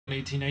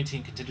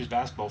18-19 Contenders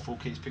Basketball. Full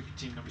case, pick your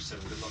team number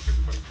 7. Good luck,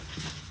 everybody.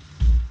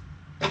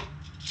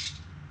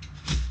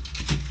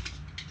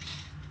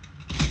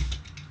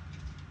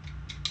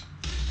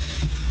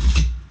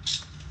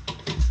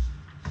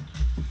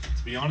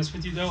 To be honest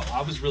with you, though,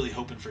 I was really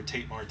hoping for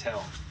Tate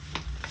Martell.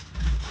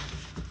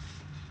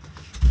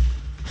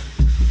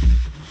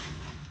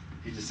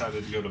 He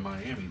decided to go to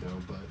Miami,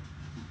 though, but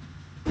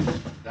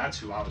that's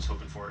who I was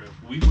hoping for.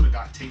 If we would have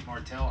got Tate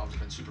Martell, I would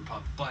have been super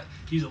pumped. But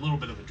he's a little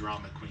bit of a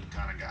drama queen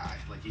kind of guy.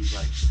 Like, he's,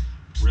 like,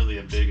 really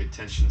a big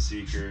attention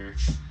seeker.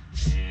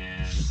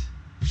 And,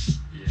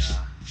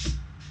 yeah.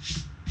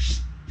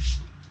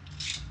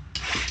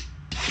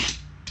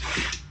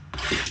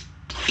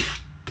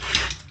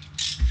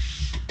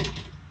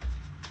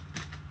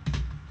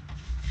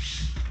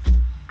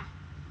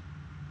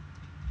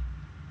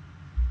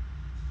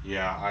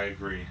 Yeah, I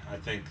agree. I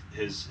think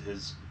his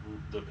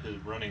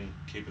running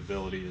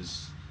capability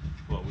is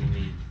what we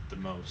need the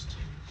most.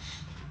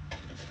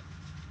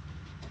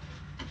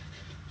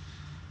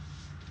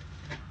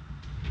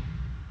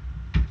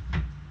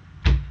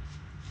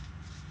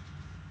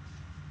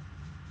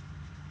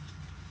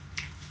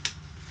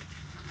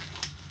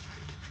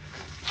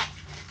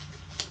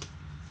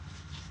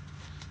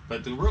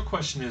 But the real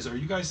question is, are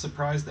you guys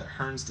surprised that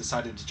Hearns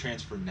decided to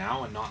transfer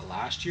now and not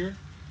last year?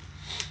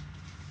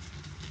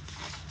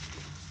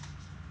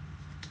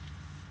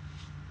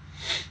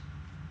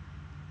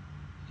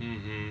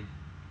 Mm-hmm.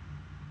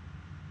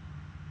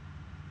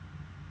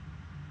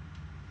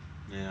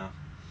 Yeah.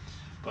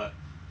 But,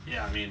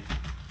 yeah, I mean,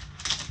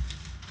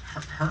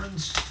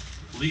 Hearns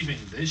leaving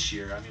this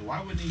year, I mean,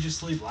 why wouldn't he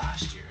just leave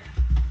last year?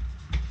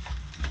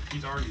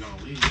 He's already going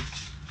to leave.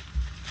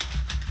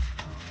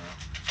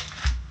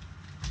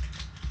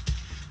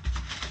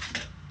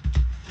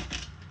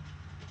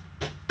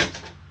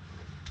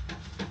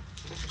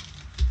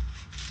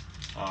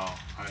 I don't know.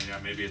 Oh, yeah,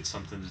 maybe it's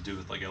something to do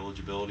with, like,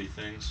 eligibility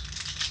things.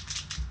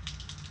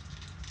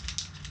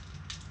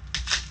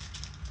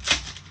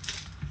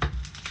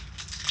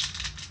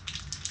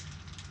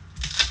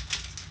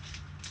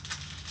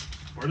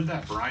 Where did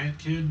that Bryant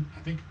kid, I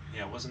think,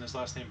 yeah, wasn't his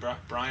last name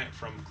Bryant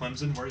from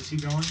Clemson? Where is he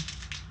going?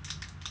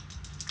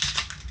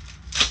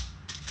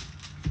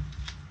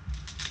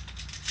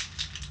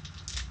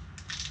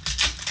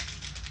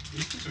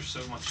 These things are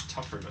so much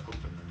tougher to open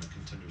than the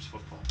Contenders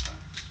football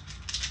packs.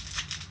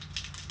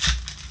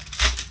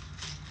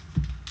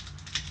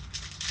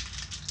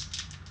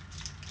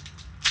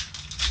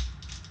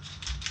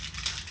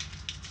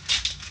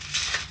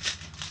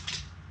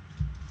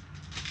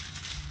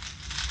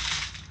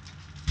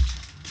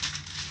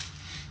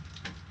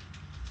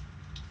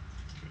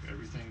 Okay,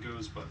 everything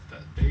goes but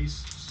that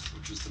base,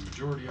 which is the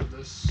majority of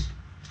this.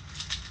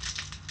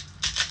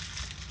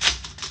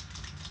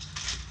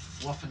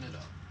 Fluffing it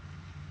up.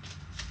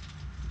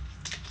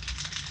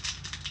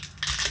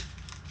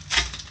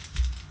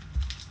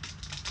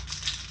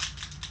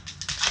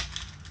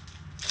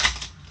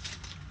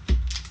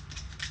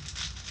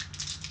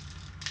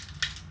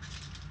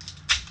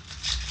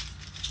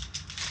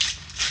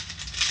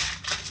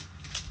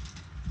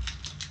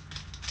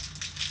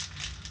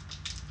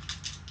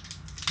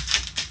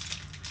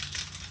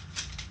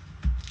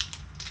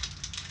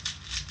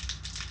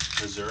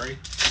 Missouri.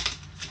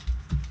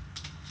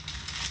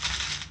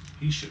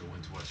 He should have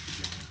went to West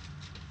Virginia.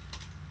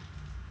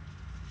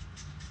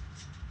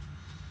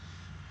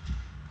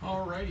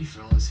 Alrighty,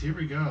 fellas, here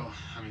we go.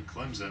 I mean,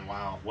 Clemson,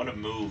 wow, what a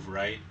move,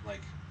 right?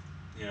 Like,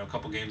 you know, a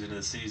couple games into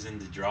the season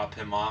to drop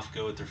him off,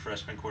 go with their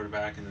freshman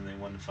quarterback, and then they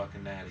won the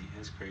fucking natty.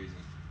 It's crazy.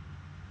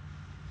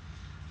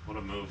 What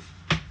a move.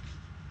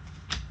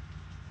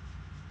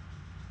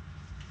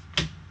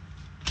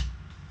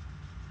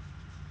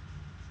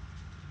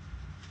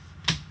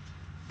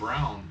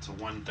 Brown to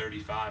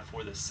 135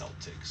 for the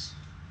Celtics.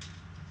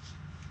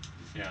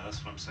 Yeah,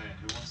 that's what I'm saying.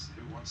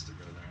 Who wants to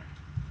go there?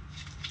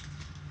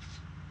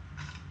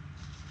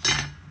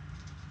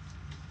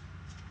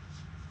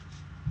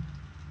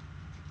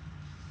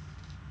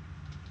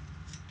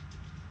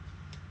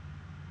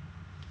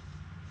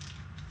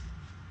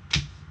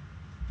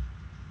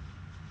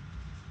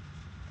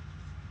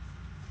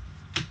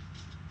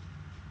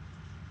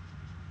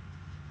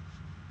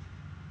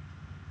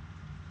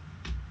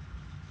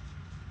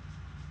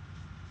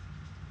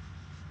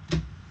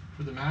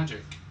 For the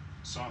Magic,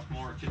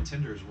 sophomore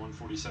Contenders,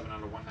 147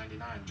 out of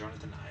 199,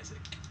 Jonathan Isaac.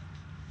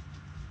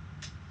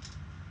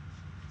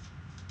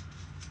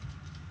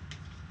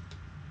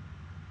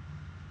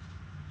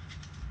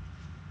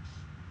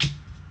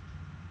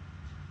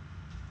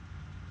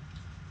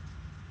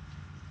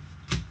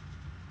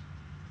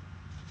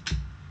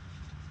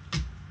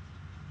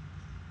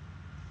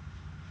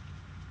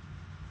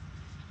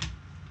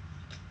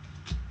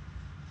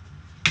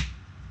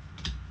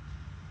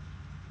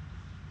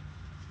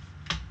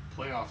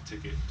 Playoff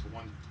ticket to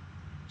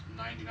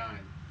 199.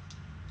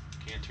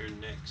 Cantor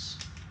Knicks.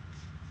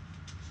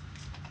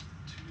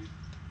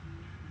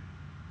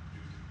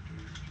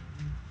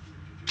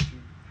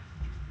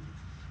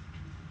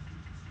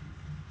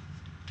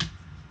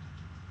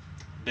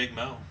 Big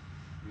Mo.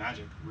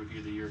 Magic, Rookie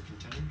of the Year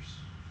contenders.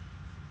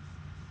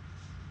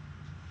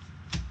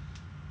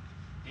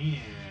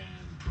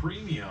 And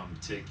premium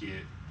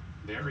ticket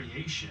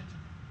variation,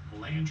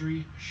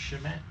 Landry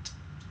Shamet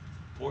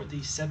for the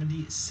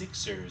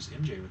 76ers.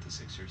 MJ with the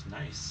Sixers.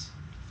 Nice.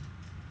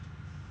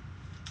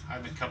 I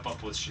haven't kept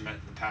up with Shamet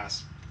in the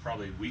past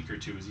probably week or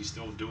two. Is he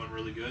still doing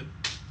really good?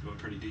 Doing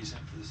pretty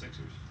decent for the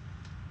Sixers?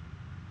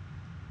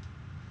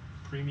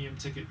 Premium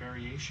ticket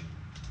variation.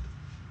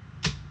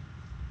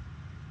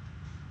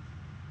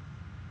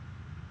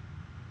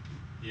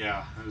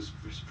 Yeah, it was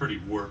pretty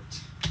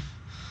warped.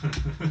 Alright,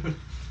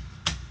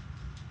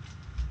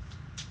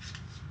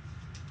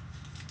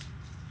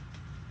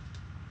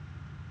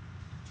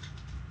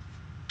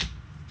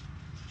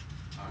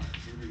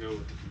 here we go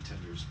with the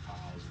contenders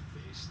piles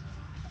and base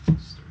now.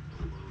 Starting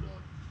to load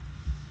up.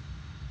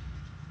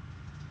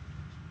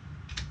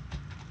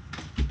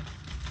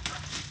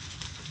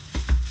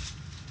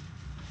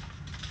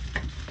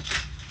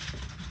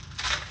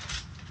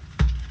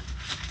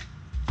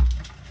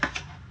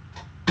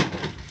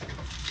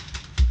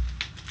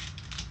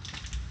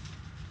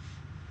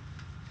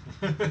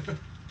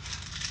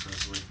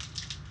 Presley.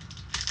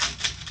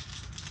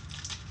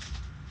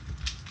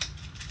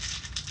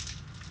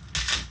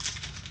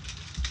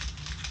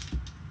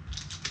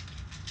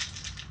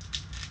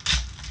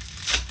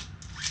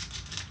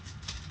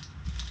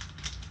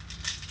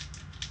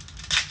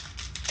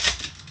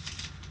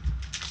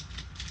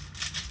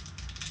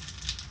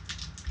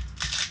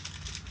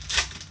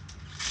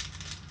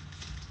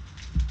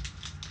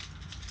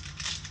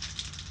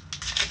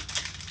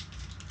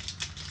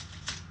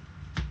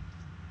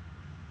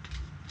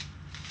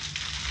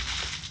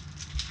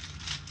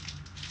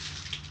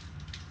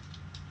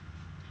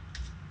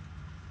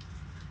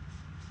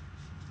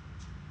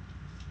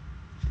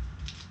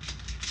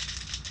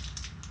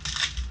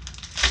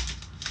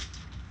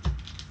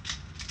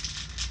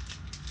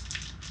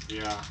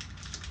 Yeah.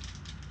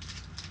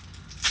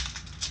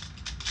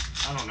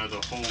 I don't know the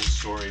whole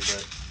story,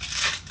 but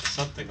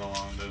something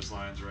along those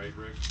lines, right,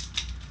 Rick?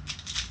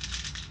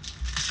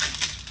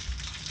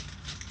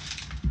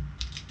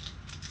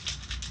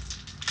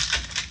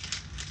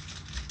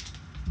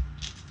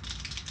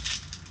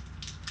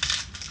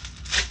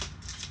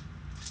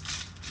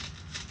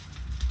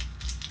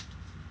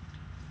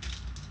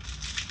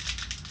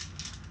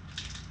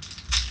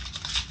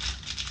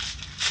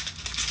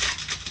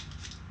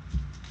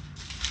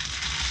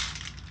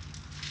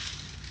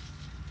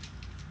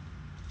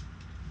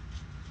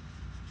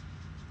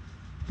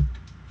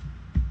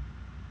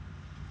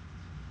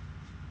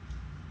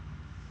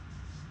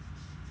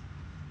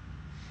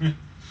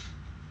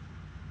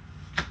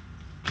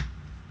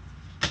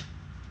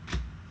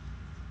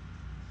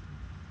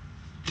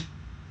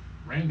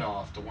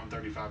 Randolph to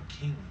 135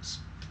 Kings.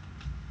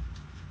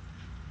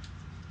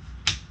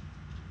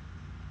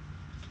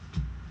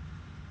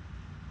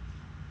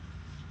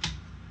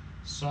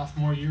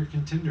 Sophomore year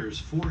contenders,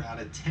 4 out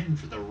of 10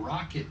 for the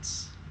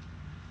Rockets.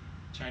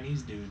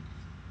 Chinese dude.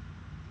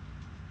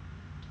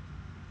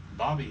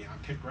 Bobby, I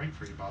picked right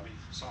for you, Bobby.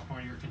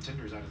 Sophomore year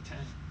contenders out of 10.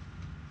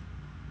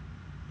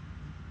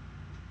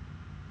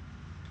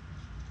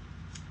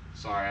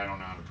 Sorry, I don't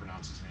know how to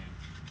pronounce his name.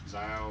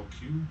 Zhao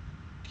Q?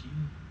 Key?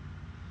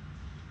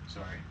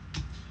 Sorry.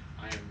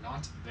 I am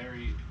not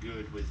very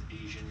good with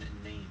Asian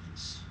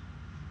names.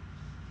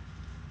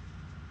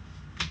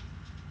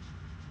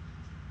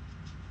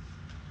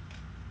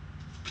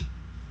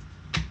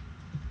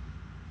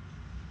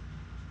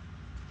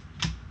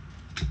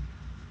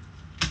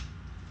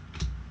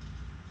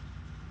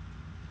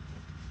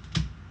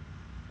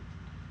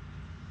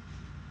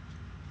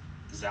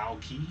 Zhao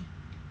Ki?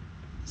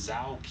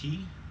 Zhao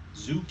Ki?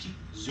 Zuki?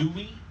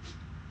 Zui?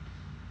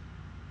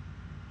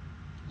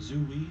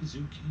 Zui?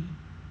 Zuki?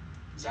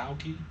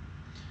 Zauki?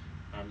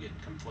 I'm getting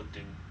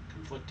conflicting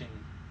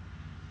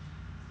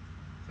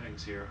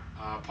things here.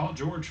 Paul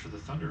George for the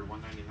Thunder,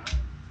 199.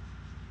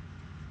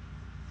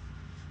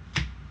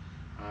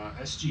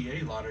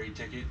 SGA lottery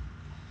ticket.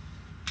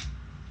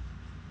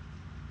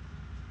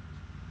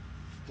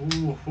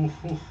 Ooh,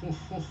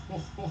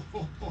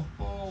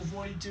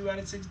 42 out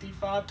of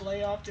 65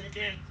 playoff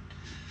ticket.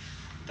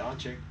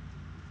 Doncic.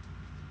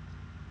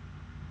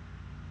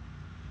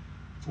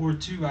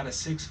 42 out of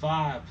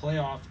 65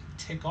 playoff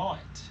ticket.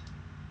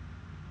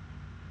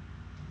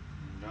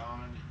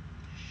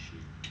 Non-chic.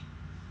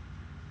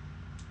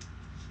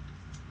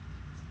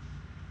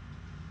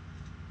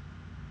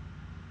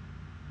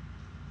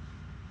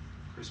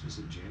 Christmas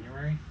in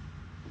January.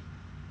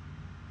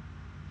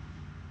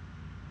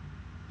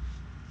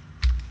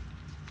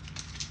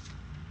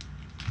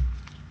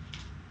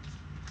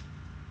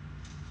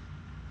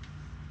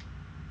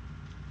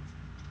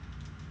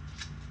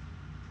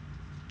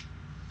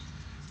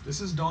 This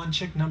is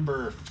Doncic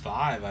number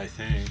 5, I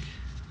think.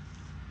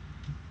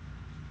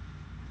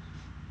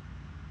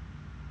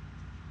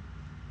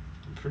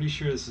 I'm pretty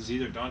sure this is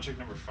either Doncic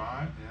number 5.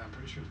 Yeah, I'm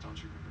pretty sure it's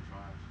Doncic number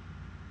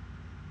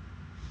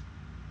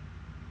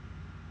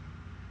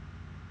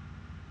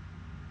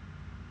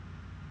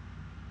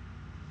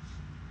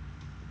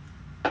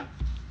 5.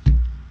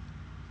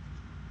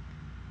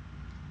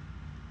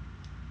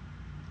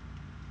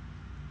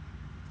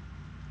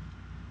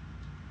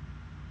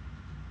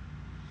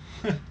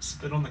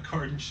 Spit on the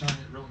card and shine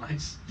it real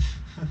nice.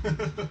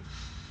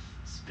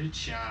 Spit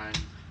shine.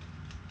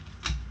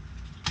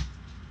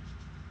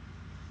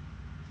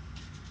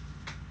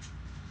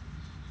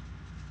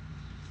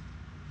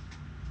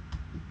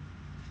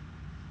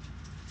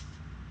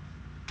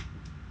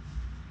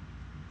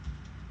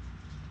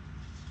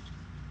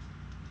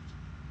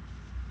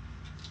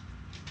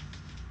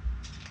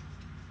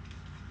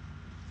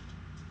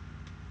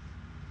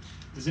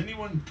 Does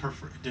anyone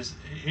prefer? Does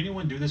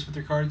anyone do this with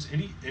their cards?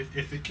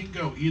 If it can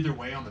go either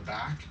way on the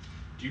back,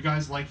 do you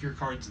guys like your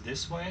cards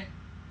this way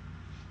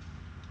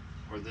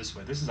or this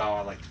way? This is how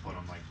I like to put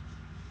them. Like,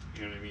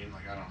 you know what I mean?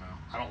 Like, I don't know.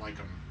 I don't like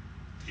them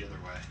the other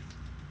way.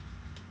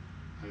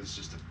 It's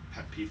just a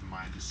pet peeve of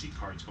mine to see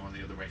cards going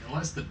the other way.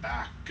 Unless the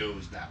back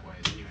goes that way,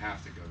 then you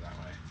have to go that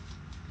way.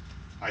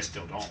 I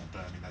still don't, but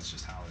I mean that's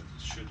just how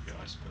it should go,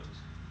 I suppose.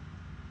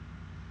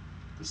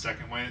 The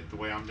second way, the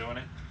way I'm doing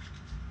it.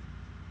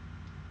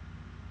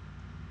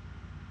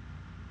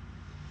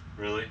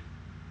 Really?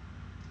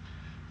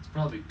 It's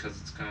probably because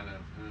it's kind of,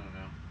 I don't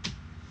know.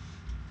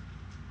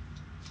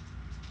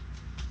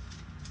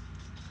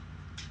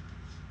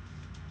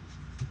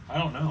 I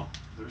don't know.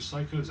 There's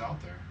psychos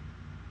out there.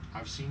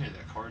 I've seen it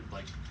at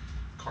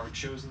card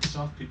shows and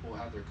stuff. People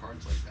have their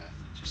cards like that,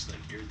 and it just like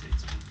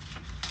irritates me.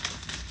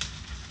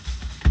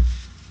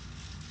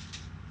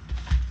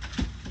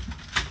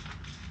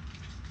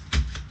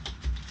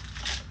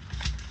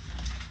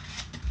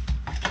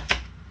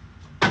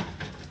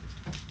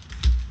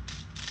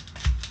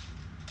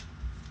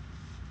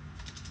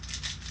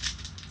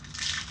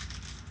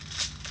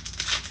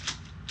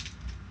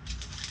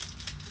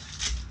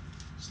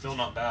 Still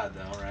not bad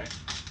though, right?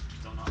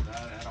 Still not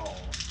bad at all.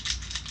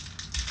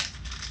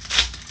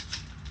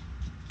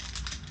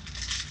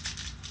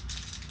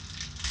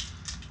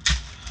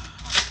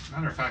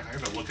 Matter of fact, I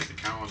gotta look at the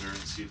calendar and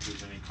see if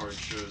there's any card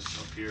shows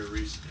up here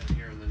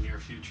in the near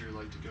future. I'd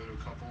like to go to a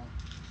couple.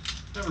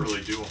 Never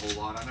really do a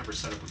whole lot. I never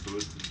set up a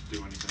booth and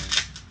do anything.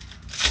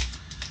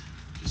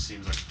 It just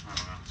seems like, I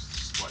don't know, it's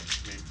just like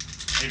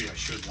maybe I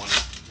should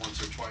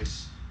once or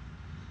twice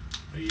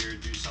a year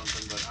do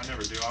something, but I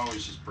never do. I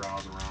always just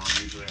browse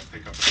around. Usually I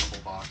pick up a couple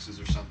boxes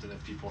or something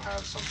if people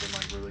have something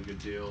like really good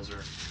deals, or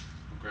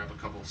I'll grab a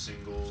couple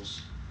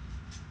singles.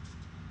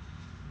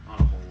 Not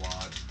a whole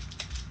lot.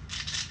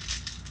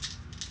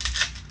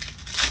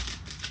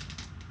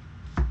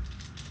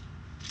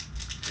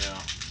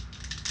 Yeah.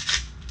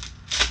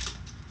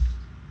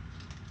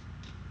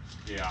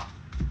 Yeah.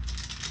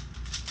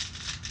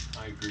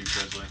 I agree,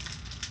 Presley.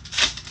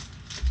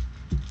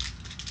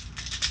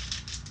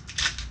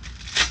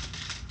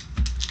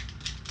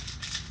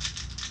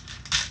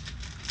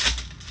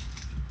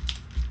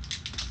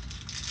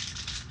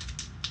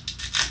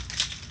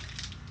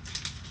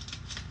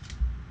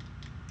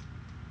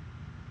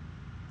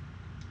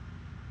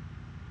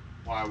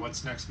 Why?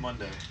 What's next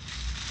Monday?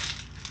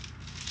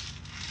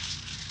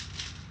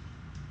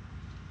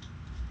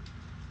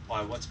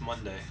 Why? What's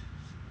Monday?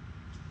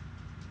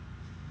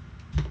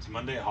 Is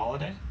Monday a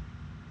holiday?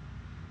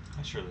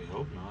 I surely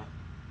hope not.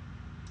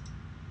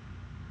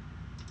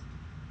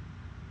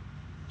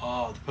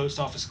 Oh, the post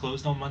office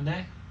closed on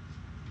Monday?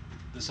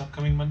 This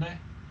upcoming Monday?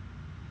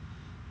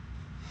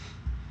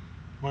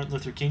 Martin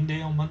Luther King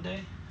Day on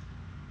Monday?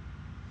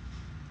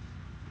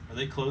 Are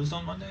they closed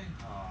on Monday?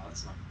 Oh,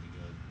 that's not going to be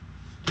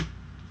good.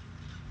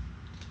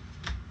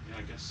 Yeah,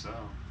 I guess so.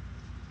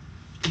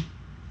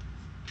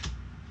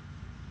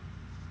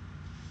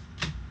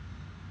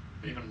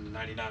 Even the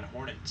 99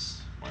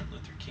 Hornets, Martin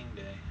Luther King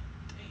Day.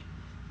 Dang.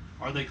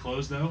 Are they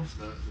closed though?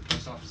 The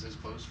post office is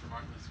closed for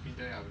Martin Luther King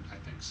Day? I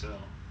think so.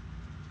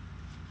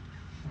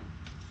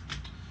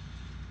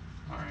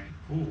 Alright.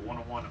 Ooh,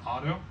 101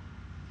 auto.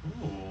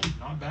 Ooh,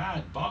 not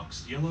bad.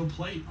 Bucks, yellow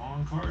plate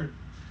on card.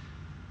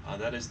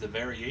 That is the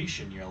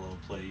variation yellow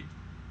plate.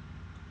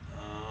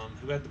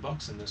 Who had the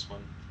Bucks in this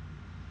one?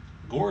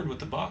 Gord with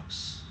the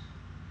Bucks.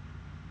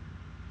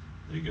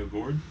 There you go,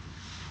 Gord.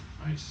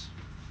 Nice.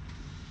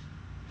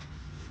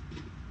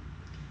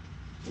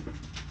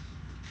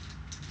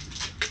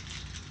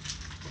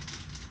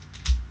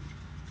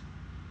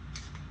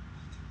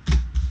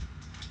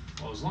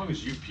 Well, as long as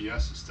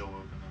UPS is still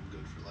open, I'm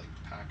good for like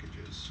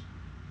packages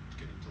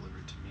getting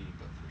delivered to me.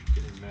 But for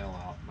getting mail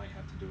out, might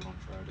have to do it on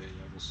Friday.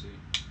 Yeah, we'll see.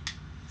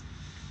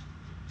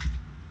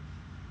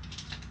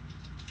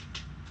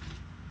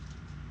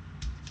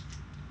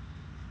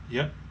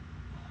 Yep.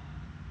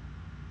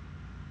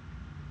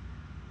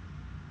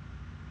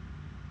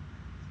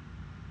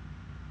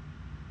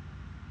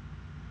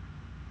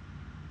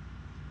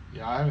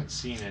 Yeah, I haven't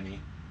seen any.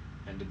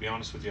 And to be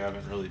honest with you, I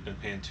haven't really been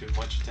paying too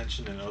much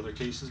attention in other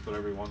cases, but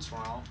every once in a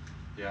while,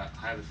 yeah,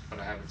 I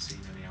haven't seen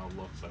any. I'll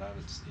look, but I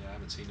haven't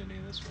seen any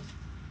in this one.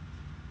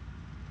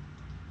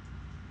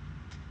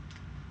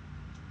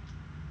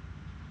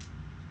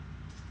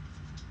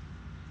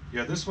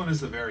 Yeah, this one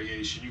is the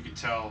variation. You can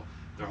tell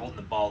they're holding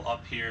the ball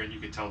up here, and you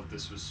can tell that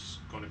this was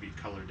going to be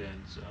colored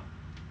in. So,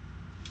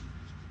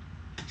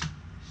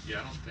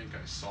 yeah, I don't think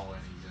I saw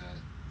any yet.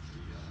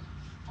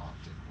 The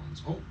optic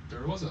ones. Oh,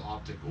 there was an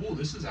optic. Oh,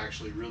 this is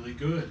actually really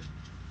good.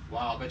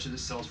 Wow, I bet you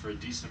this sells for a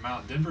decent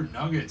amount. Denver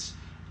Nuggets,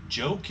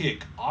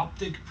 Jokic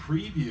optic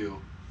preview.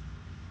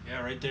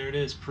 Yeah, right there it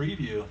is,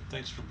 preview.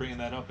 Thanks for bringing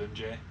that up,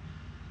 MJ.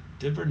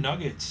 Denver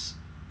Nuggets.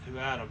 Who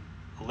had them?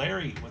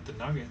 Larry with the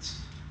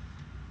Nuggets.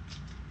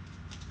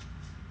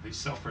 They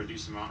sell for a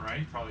decent amount,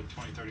 right? Probably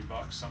 20, 30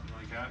 bucks, something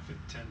like that.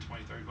 10,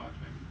 20, 30 bucks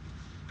maybe.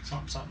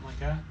 Something like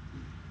that.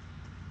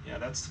 Yeah,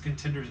 that's the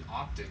Contenders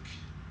optic.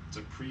 It's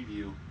a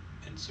preview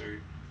insert.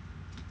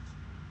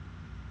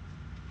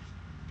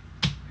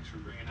 Thanks for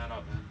bringing that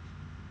up, man.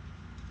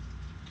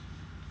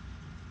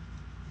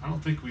 I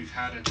don't think we've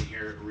had any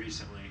here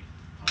recently,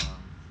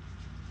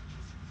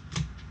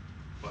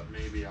 but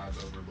maybe I've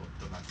overlooked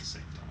them at the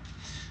same time.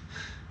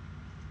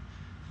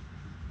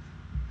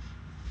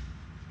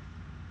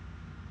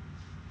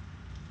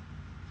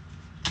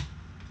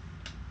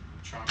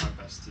 I'll try my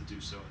best to do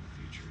so in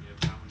the future. Yeah,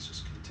 that one's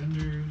just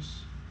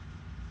Contenders.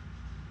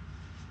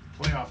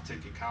 Playoff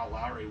ticket, Kyle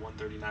Lowry,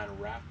 139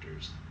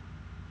 Raptors.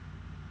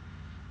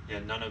 Yeah,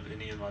 none of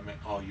any of my.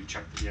 Oh, you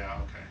checked it. Yeah,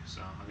 okay.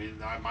 So I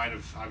mean, I might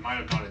have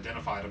not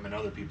identified them in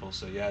other people.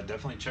 So yeah,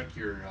 definitely check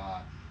your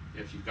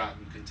if you've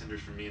gotten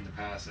Contenders from me in the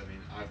past. I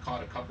mean, I've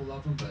caught a couple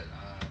of them, but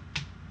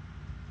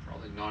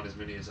probably not as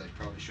many as I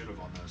probably should have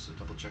on those. So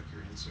double check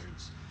your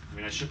inserts. I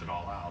mean, I ship it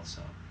all out.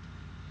 So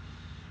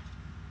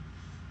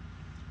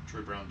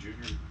Troy Brown Jr.,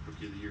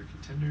 Rookie of the Year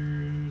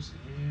Contenders,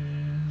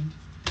 and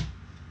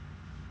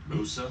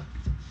Musa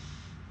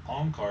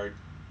on card.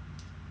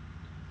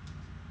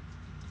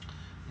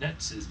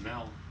 Nets is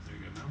Mel. There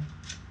you go, Mel.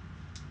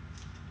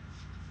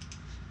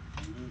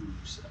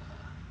 Musa.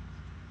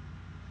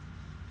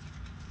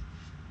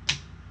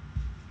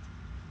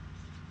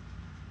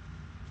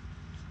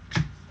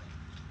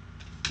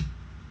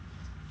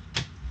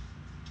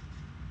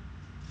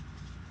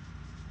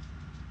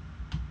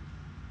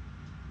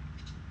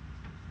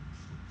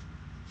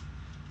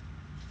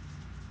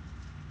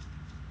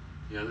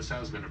 Yeah, this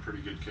has been a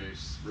pretty good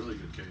case. Really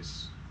good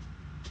case.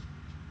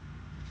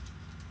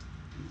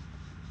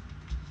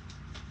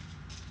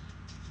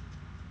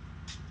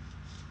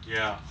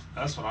 Yeah,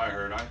 that's what I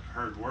heard. I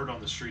heard word on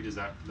the street is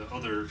that the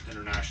other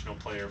international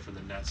player for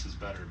the Nets is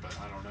better, but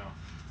I don't know.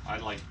 I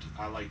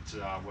liked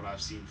what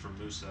I've seen from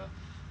Musa.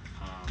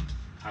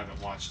 Haven't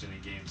watched any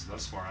games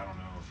thus far. I don't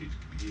know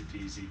if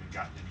he's even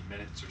gotten any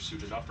minutes or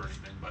suited up or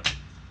anything, but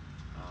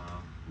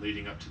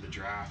leading up to the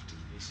draft,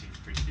 he seems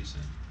pretty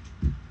decent.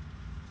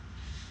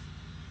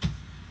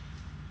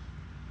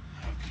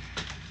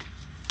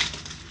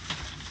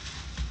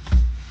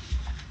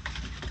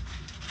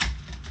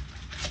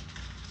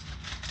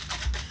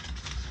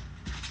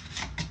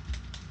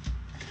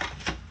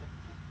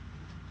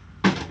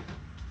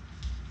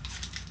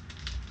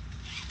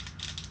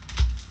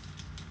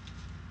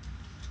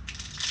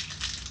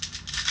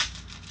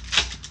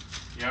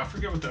 Yeah, I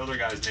forget what the other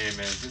guy's name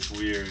is. It's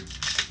weird.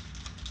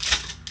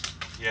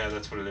 Yeah,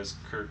 that's what it is.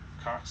 Kirk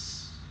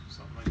Cox,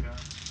 something like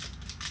that.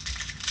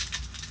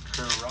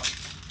 Crux.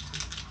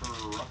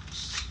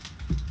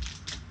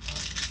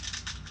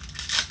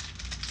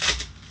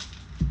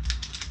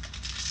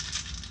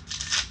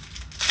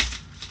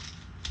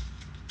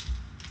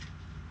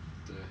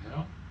 The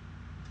hell?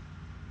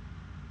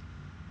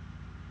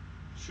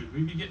 Should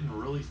we be getting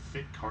really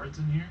thick cards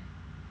in here?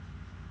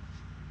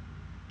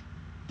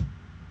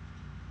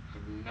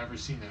 I've never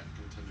seen that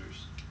in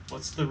Contenders.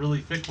 What's the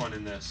really thick one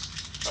in this,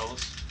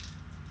 fellas?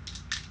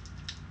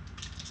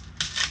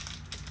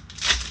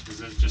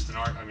 Is it just an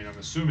I mean, I'm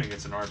assuming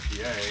it's an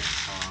RPA,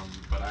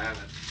 but I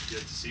haven't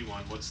yet to see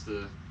one. What's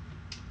the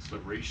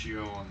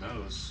ratio on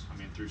those? I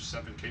mean, through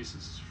 7 cases,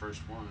 it's the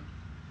first one.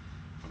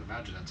 I would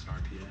imagine that's an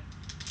RPA.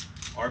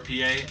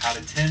 RPA out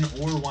of 10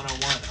 or 101.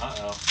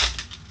 Uh-oh.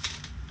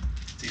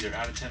 It's either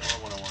out of 10 or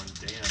 101.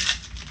 Damn.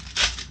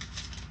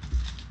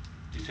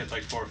 You've hit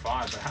like 4 or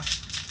 5, but how?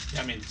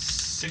 Yeah, I mean,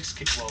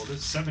 6. Well,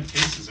 there's 7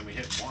 cases and we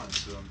hit 1,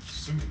 so I'm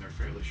assuming they're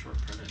fairly short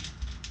printed.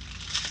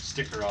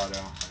 Sticker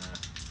auto.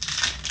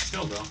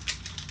 Still though.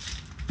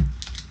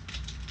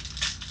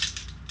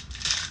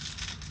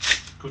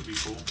 Could be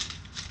cool.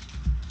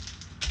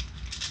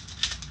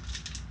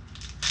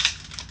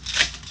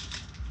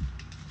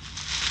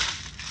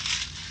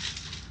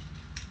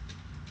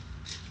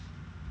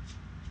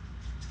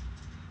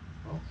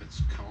 Well,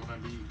 it's gonna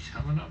be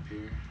coming up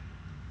here.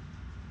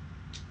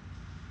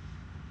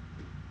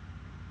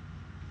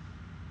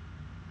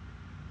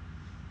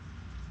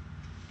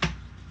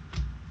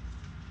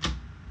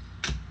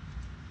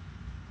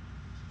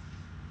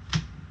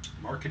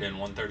 Market in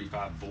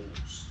 135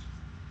 Bulls.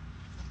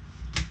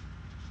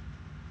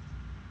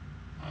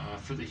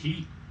 For the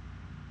Heat,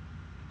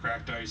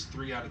 cracked ice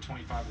 3 out of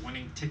 25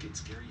 winning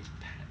tickets. Gary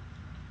Patton.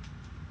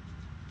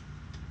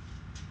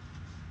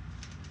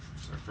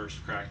 It's our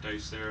first cracked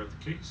ice there of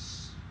the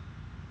case.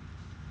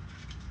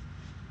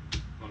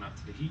 Going out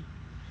to the Heat.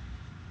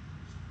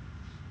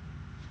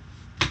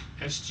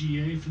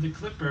 SGA for the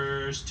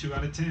Clippers, 2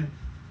 out of 10.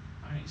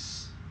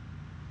 Nice.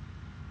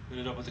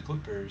 Ended up with the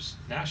Clippers.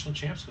 National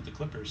champs with the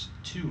Clippers.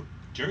 2.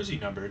 Jersey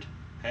numbered.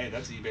 Hey,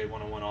 that's eBay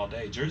 101 all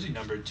day. Jersey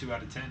numbered 2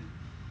 out of 10.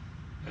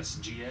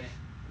 SGA.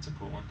 That's a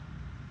cool one.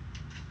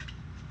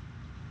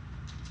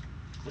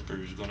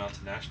 Clippers going out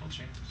to national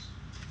champs.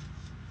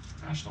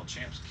 National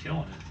champs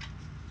killing it.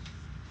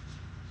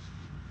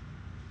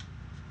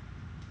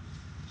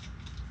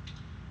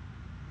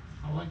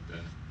 I like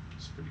that.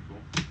 It's pretty cool.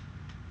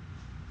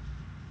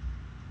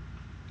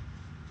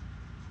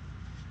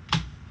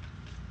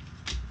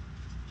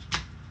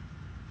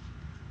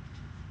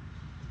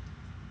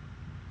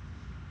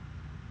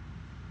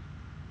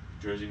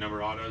 Jersey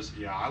number autos.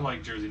 Yeah, I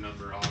like jersey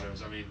number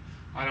autos. I mean,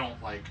 I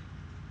don't like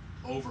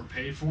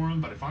overpay for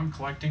them, but if I'm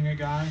collecting a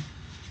guy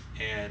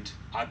and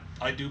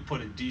I do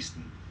put a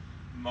decent,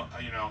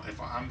 you know, if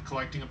I'm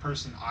collecting a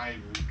person, I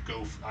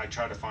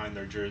try to find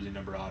their jersey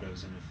number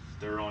autos, and if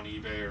they're on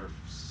eBay or if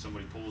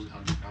somebody pulls,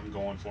 I'm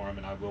going for them,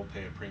 and I will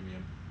pay a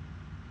premium.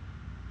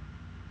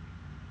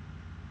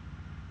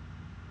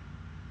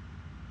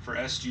 For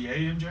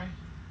SGA, MJ?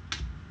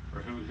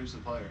 Or who's the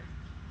player?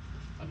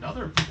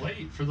 Another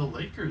plate for the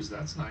Lakers.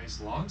 That's nice.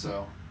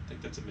 Lonzo. I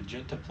think that's a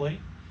magenta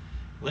plate.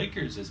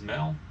 Lakers is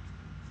Mel.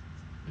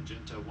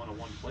 Magenta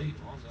 101 plate.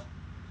 Lonzo.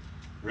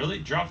 Really?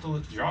 Drop the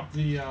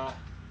eBay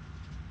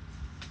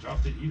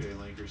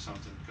link or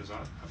something, because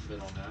I've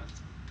been on that.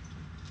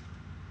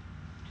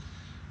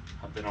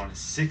 I've been on it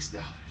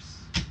 $6.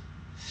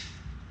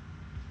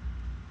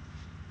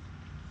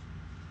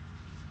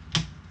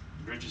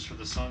 Bridges for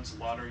the Suns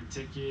lottery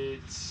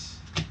tickets.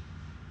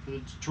 For the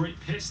Detroit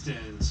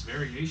Pistons,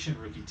 variation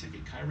rookie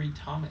ticket, Kyrie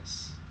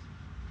Thomas.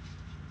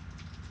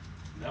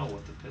 No,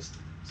 with the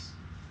Pistons.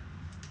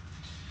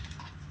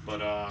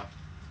 But,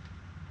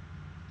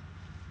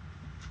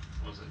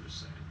 what was I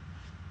just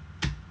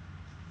saying?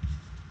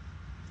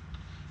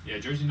 Yeah,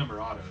 jersey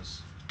number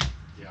autos.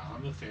 Yeah,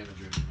 I'm a fan of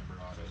jersey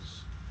number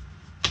autos.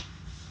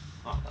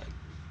 Not like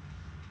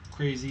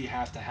crazy,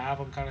 have to have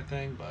them kind of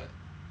thing, but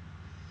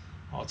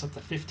oh, it's up to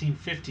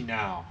 1550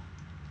 now.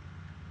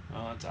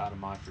 Oh, it's out of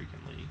my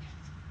freaking league.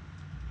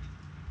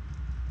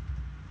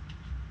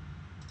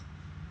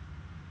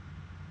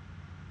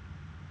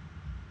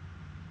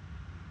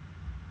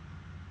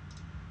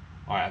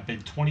 All right, I've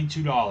bid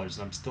 $22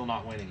 and I'm still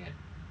not winning it.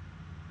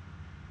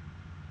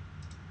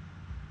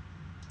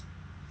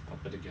 I'll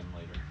bid again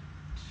later.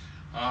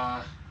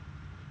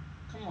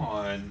 Come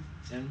on,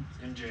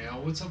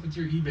 MJL. What's up with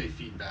your eBay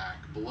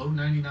feedback? Below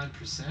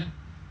 99%?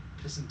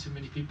 Pissing too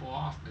many people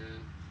off,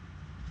 man.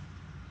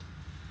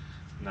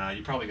 Nah,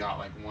 you probably got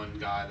like one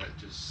guy that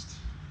just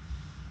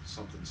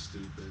something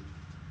stupid.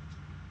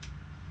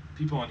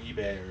 People on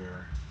eBay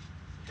are,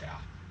 yeah.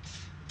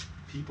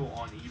 People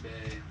on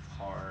eBay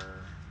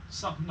are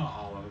some, not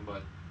all of them,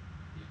 but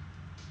yeah.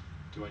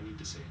 Do I need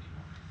to say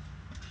anymore?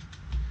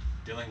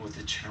 Dealing with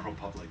the general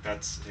public.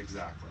 That's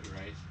exactly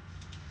right.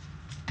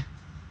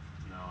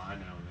 No, I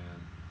know, man.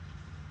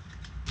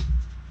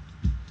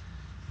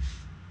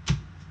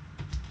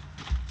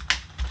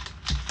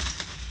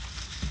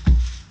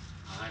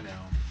 I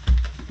know.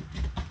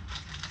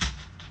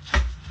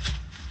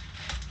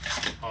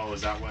 Oh,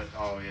 is that what?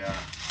 Oh, yeah.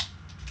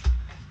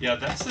 Yeah,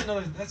 that's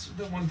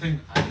the one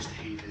thing I just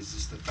hate is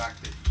just the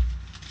fact that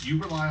you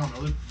rely on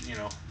other, you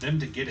know, them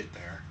to get it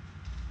there.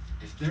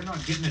 If they're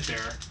not getting it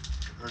there,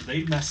 or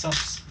they mess up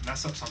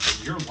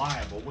something, you're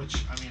liable.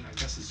 Which, I mean, I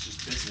guess it's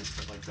just business,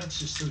 but like that's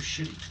just so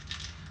shitty.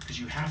 Because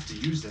you have to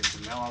use them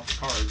to mail out the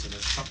cards, and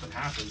if something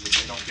happens and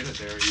they don't get it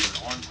there,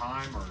 either on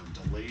time or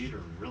delayed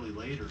or really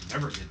late or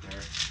never get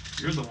there,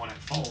 you're the one at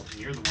fault,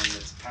 and you're the one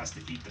that has to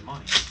eat the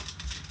money.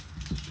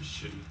 It's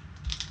just shitty.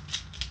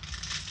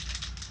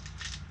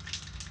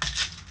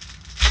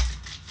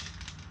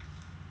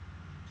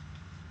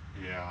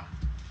 Yeah.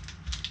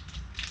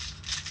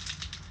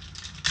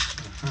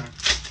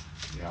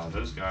 Yeah,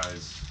 those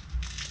guys.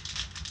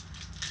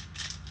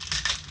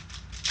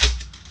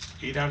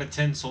 8 out of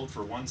 10 sold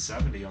for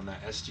 170 on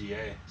that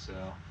SGA.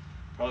 So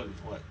probably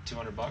what,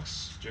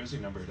 $200? Jersey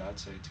numbered, I'd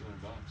say $200.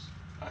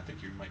 I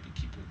think you might be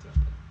keeping it though.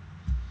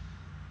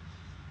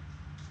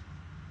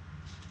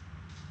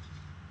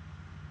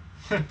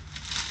 But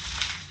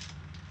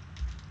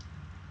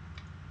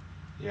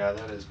yeah,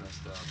 that is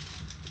messed up.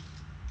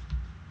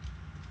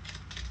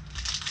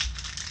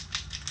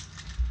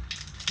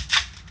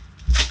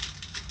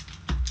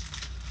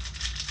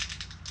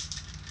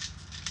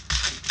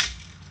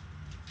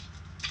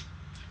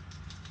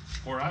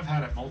 Or I've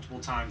had it multiple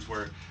times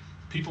where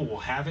people will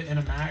have it in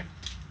a mag.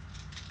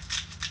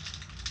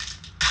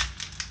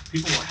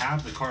 People will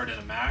have the card in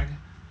a mag,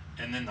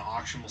 and then the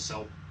auction will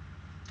sell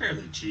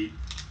fairly cheap,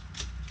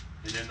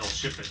 and then they'll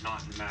ship it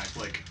not in the mag.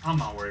 Like, I'm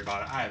not worried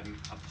about it. I have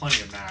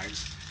plenty of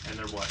mags, and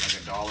they're what, like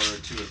 $1 or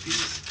 $2 a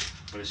piece.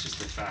 But it's just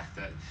the fact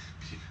that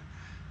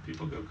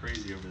people go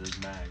crazy over those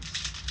mags.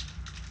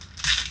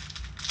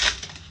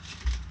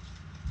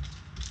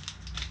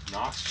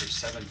 Knox for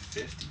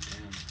 $750.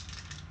 Damn.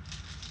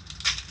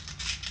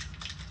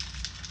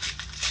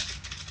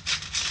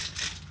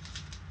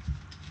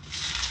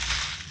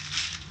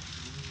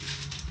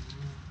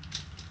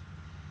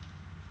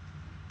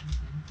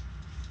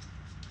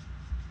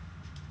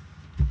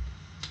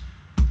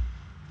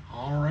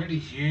 Alrighty,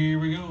 here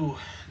we go.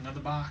 Another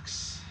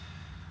box.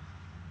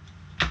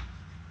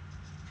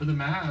 For the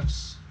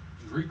Mavs,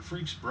 Greek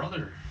Freak's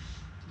brother.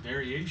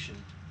 Variation.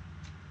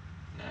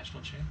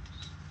 National champs.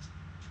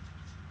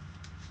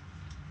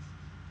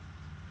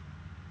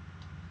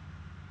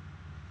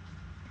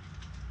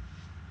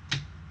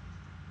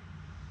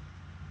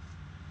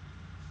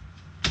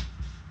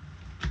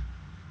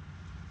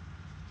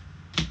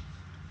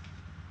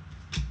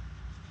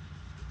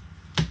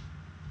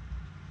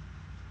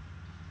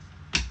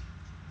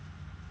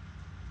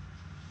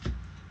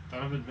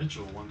 Donovan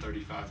Mitchell,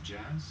 135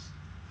 Jazz.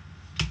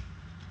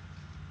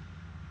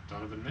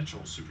 Donovan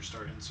Mitchell,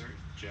 superstar insert,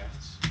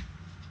 Jazz.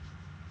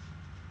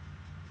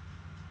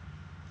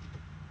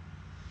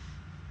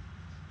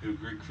 Who,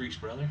 Greek Freak's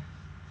brother?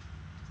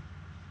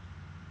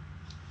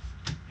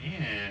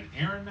 And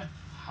Aaron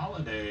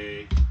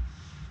Holiday,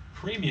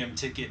 premium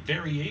ticket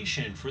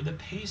variation for the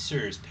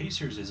Pacers.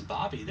 Pacers is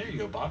Bobby. There you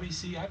go, Bobby.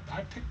 See, I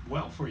picked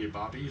well for you,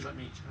 Bobby. Let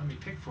me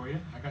pick for you.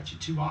 I got you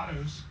 2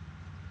 autos.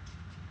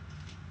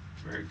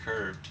 Very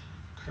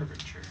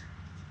curvature.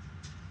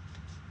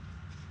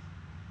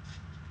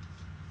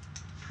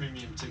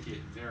 Premium ticket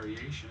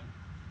variation.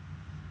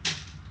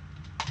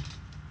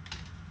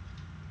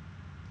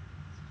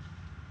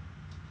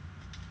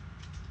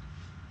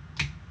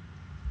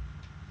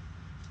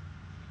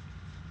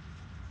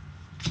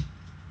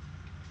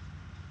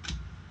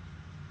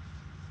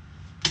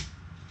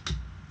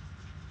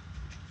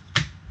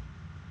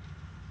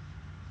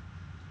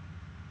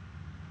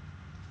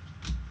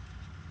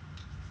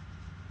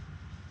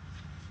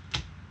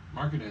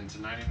 Marketed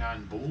to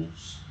 99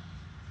 Bulls.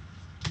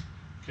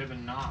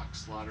 Kevin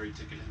Knox, lottery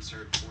ticket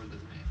insert for the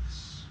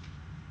Knicks.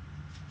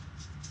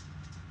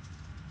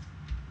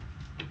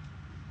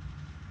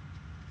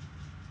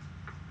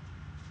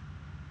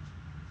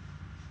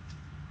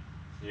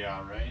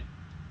 Yeah, right?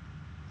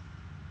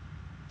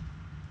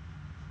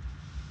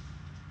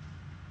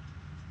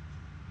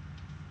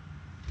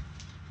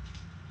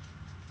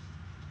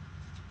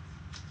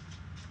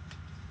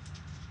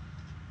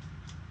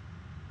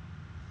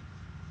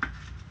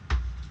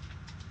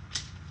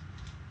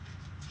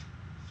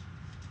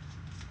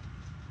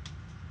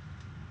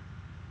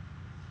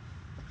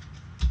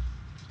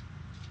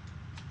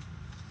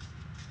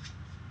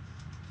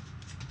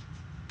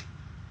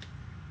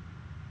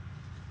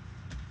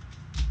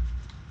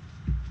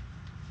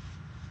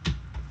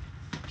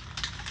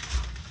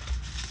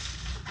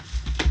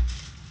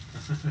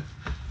 There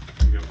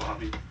you go,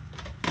 Bobby.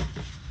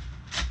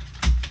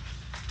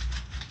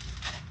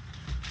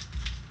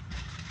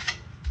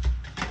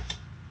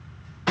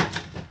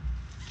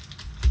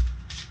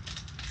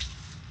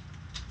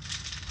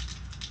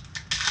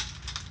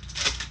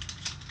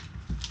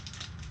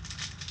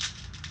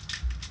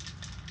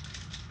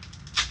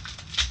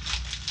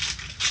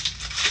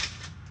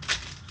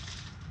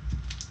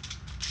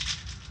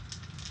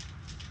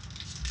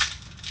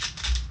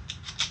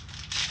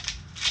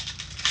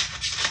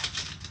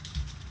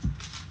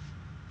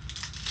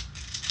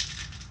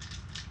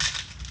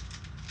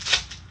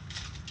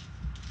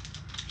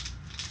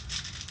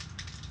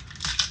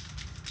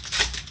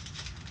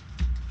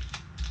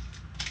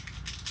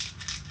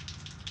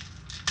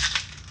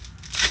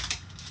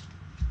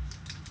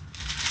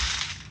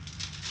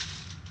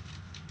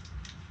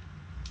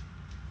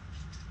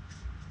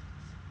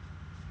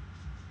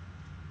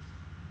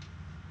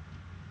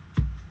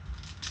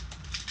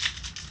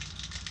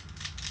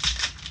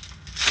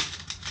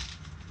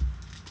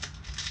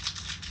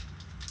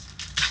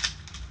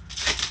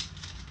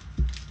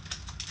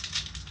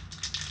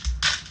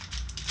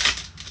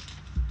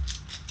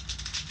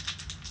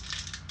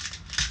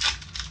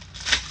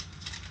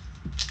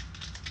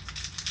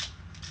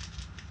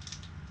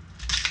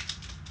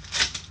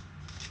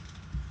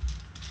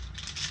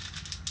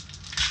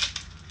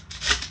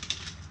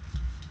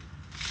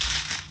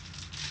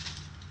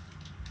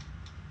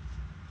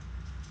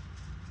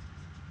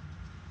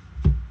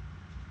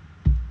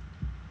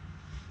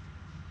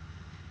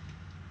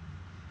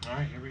 All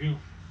right, here we go.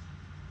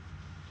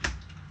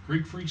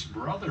 Greek Freak's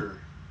brother.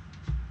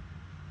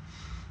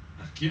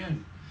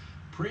 Again,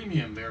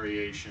 premium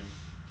variation.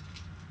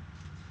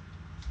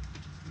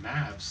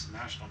 Mavs,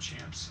 national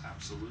champs,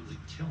 absolutely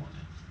killing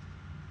it.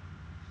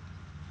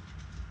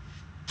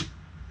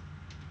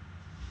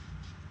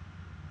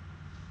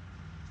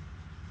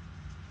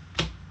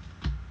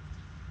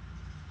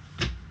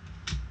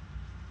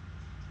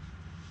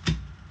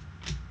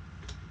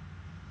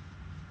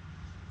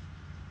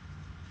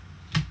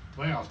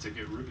 Playoff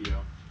ticket, Rubio.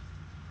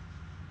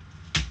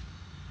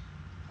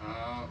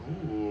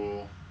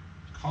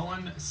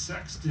 Colin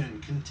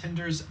Sexton,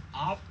 Contenders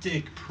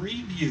Optic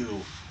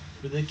preview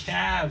for the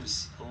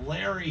Cavs.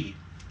 Larry,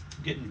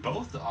 I'm getting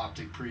both the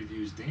Optic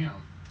previews.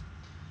 Damn.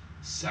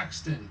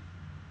 Sexton,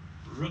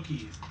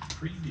 rookie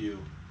preview.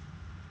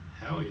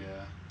 Hell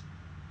yeah.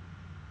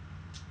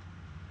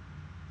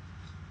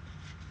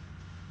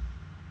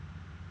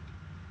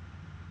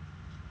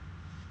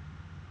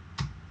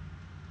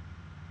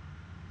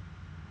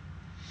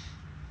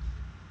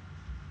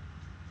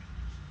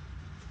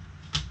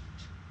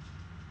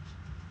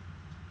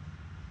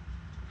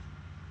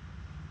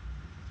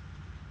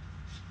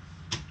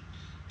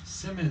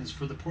 Simmons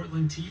for the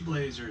Portland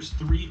T-Blazers,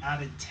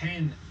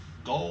 3/10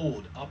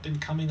 gold, up and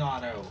coming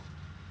auto.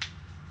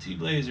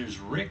 T-Blazers,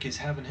 Rick is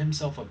having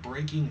himself a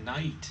breaking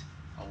night.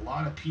 A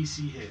lot of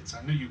PC hits.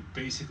 I know you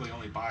basically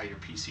only buy your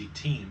PC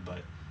team, but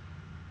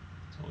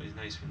it's always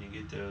nice when you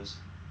get those.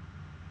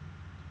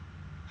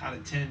 Out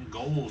of 10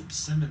 gold,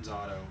 Simmons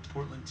auto,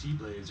 Portland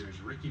T-Blazers,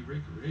 Rick. There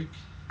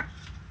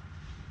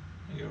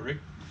you go, Rick.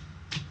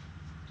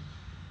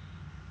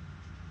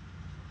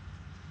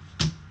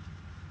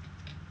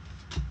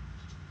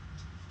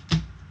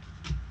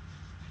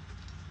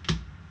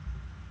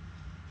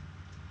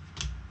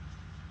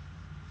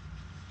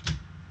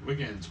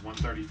 Wiggins,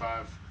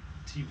 135,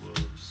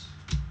 T-Wolves.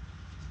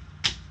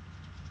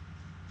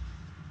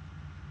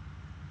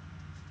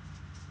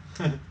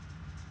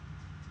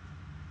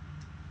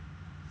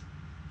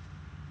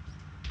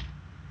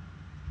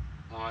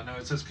 No,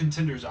 it says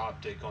Contenders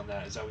Optic on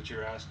that. Is that what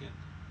you're asking?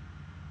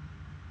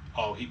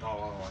 Oh, I see. Never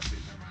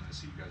mind. I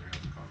see you guys are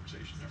having a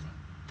conversation. Never mind.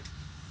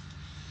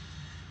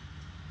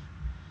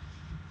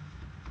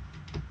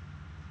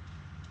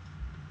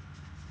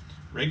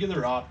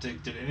 Regular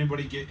Optic. Did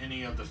anybody get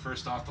any of the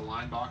first off the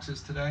line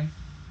boxes today?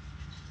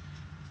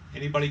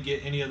 Anybody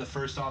get any of the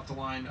first off the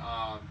line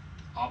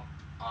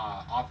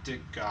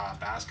Optic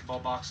basketball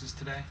boxes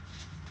today?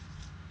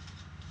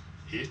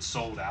 It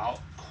sold out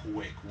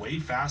quick, way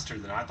faster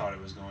than I thought it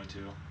was going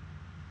to.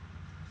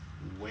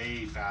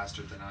 Way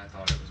faster than I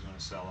thought it was going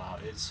to sell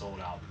out. It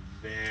sold out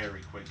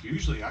very quick.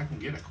 Usually I can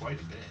get it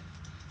quite a bit.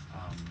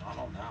 Not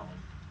on that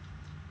one.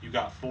 You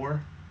got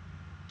 4?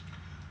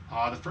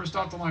 The first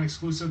off the line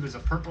exclusive is a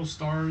Purple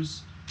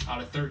Stars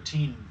out of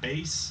 13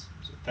 base,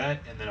 so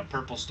vet, and then a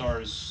Purple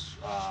Stars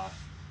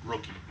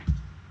rookie.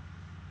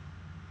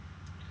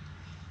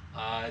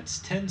 It's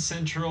 10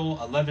 Central,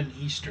 11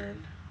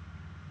 Eastern.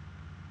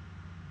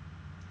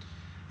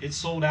 It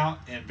sold out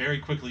and very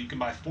quickly. You can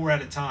buy 4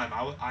 at a time.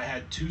 I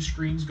had 2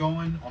 screens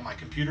going on my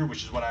computer,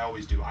 which is what I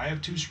always do. I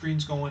have 2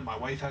 screens going. My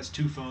wife has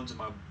 2 phones, and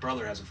my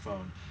brother has a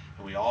phone,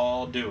 and we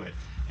all do it.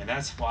 And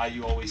that's why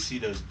you always see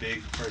those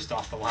big first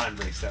off the line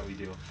breaks that we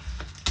do.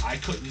 I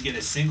couldn't get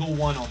a single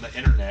one on the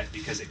internet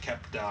because it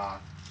kept, I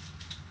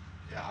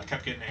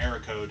kept getting an error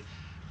code.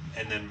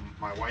 And then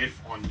my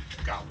wife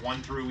got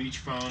 1 through each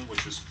phone,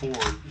 which was 4.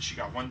 She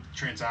got 1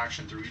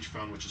 transaction through each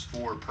phone, which is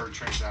 4 per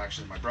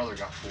transaction. My brother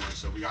got 4,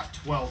 so we got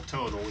 12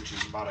 total, which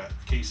is about a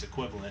case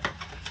equivalent.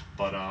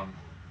 But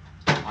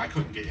I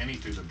couldn't get any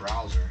through the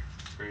browser.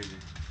 It's crazy.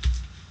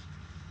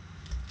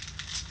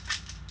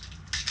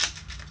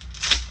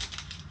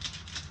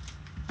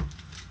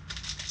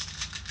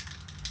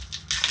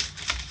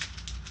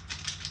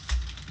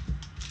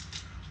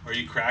 Are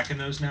you cracking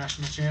those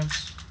national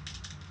champs?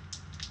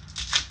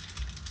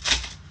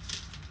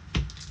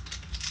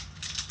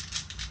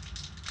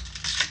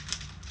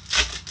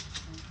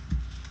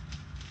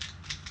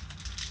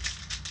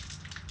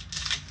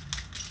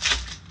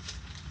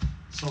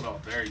 Sold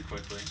out very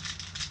quickly.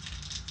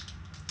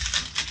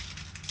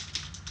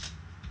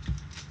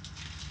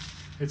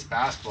 It's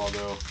basketball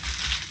though.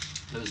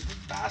 Those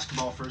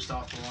basketball first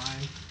off the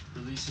line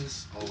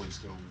releases always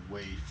go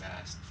way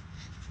fast.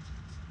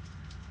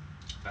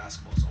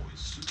 Basketball is always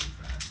super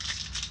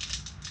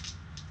fast.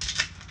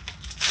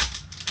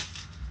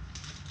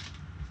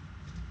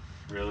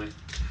 Really?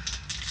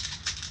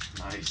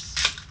 Nice.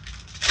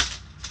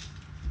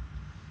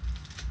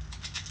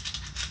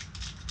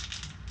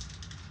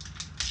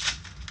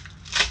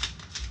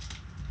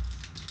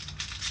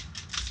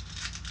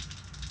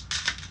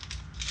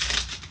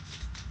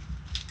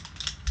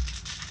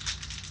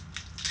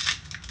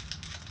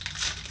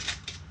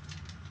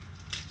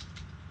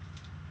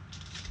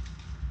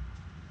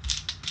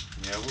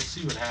 Yeah, we'll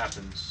see what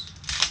happens.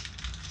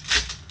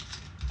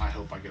 I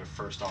hope I get a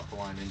first off the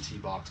line NT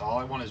box. All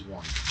I want is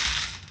 1.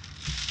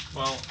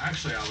 Well,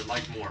 actually, I would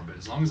like more, but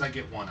as long as I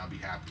get 1, I'll be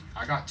happy.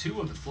 I got 2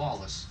 of the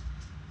Flawless.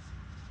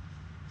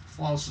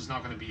 Flawless is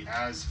not going to be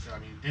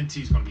NT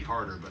is going to be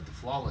harder, but the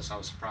Flawless, I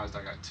was surprised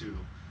I got 2.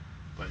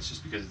 But it's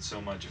just because it's so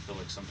much, I feel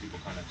like some people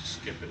kind of just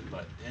skip it.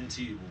 But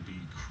NT will be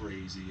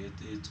crazy.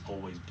 It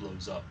always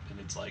blows up, and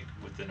it's like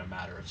within a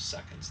matter of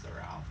seconds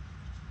they're out.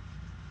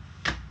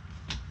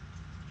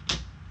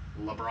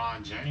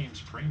 LeBron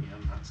James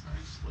premium, that's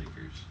nice.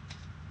 Lakers.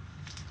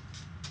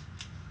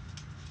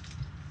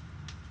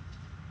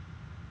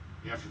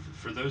 Yeah,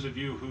 for those of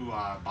you who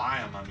buy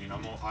them,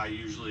 I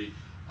usually,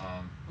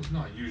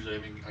 not usually.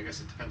 I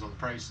guess it depends on the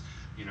price.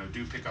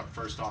 Do pick up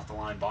first off the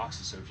line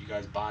boxes. So if you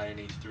guys buy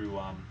any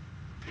through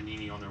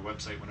Panini on their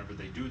website, whenever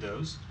they do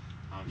those,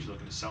 if you're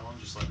looking to sell them,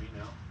 just let me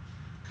know.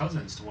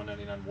 Cousins to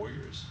 199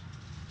 Warriors.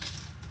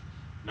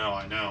 No,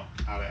 I know.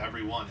 Out of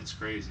every one, it's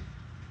crazy.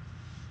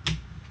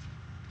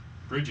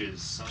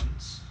 Bridges,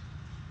 Suns.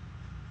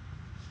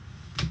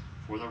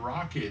 For the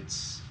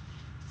Rockets,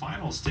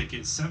 finals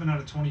tickets,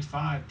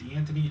 7/25.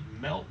 D'Anthony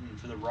Melton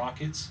for the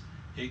Rockets,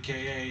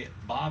 a.k.a.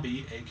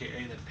 Bobby,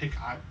 a.k.a. the pick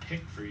I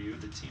picked for you,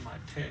 the team I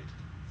picked.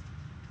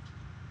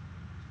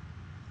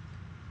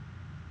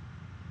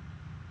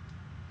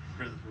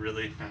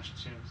 Really? National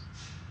champs?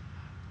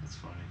 That's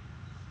funny.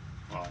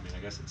 Well, I mean, I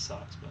guess it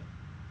sucks, but.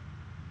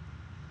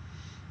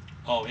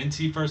 Oh,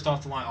 NT first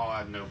off the line. Oh, I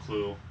have no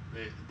clue.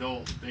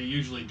 They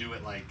usually do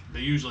it like they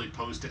usually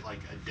post it like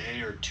a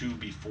day or two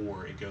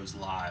before it goes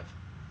live.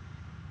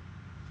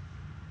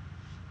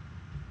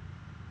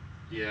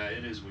 Yeah,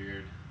 it is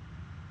weird.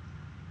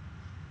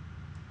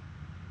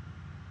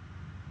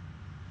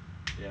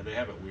 Yeah, they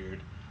have it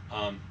weird.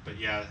 But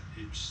yeah,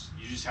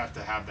 you just have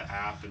to have the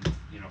app and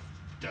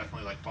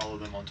definitely like follow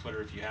them on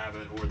Twitter if you have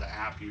it, or the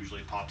app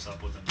usually pops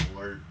up with an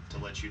alert to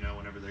let you know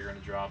whenever they're going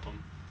to drop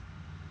them.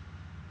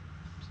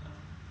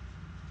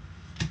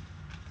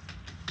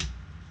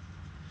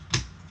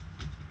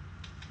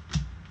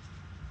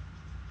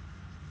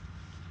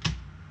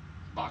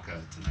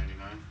 Baca to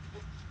 99.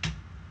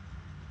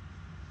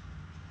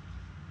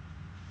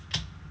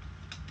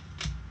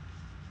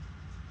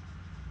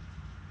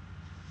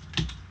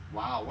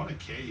 Wow, what a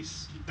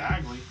case.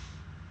 Bagley.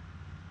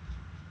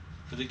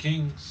 For the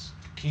Kings.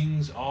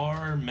 Kings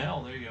are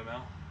Mel. There you go,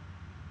 Mel.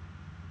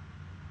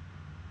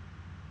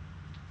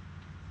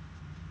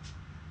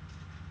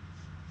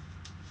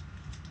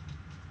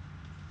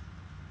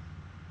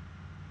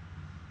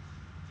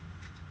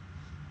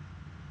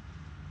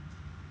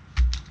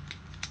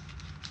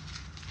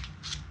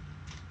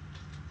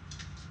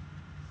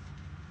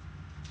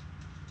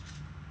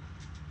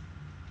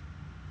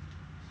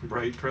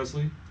 Right,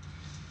 Presley?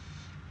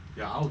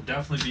 Yeah, I'll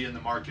definitely be in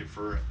the market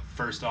for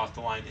first off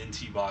the line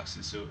NT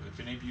boxes. So if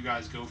any of you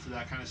guys go for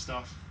that kind of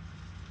stuff,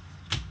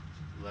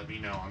 let me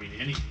know. I mean,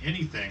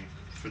 anything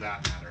for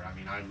that matter. I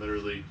mean, I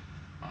literally,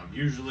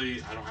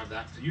 usually I don't have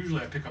that.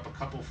 Usually I pick up a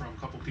couple from a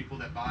couple people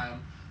that buy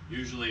them.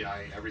 Usually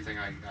everything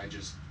I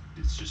just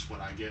it's just what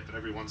I get. But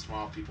every once in a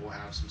while, people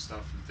have some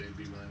stuff that they'd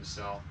be willing to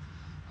sell.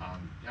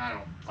 I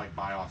don't like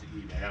buy off of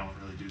eBay. I don't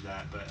really do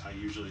that. But I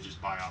usually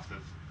just buy off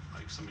of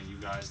like some of you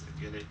guys that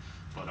get it.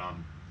 But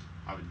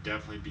I would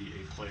definitely be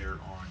a player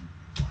on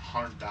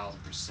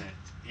 100,000%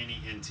 any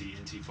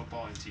NT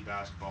football, NT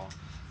basketball.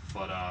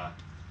 But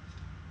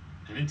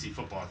and NT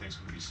football I think is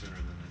going to be sooner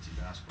than NT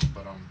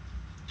basketball.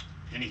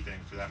 But anything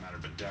for that matter.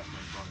 But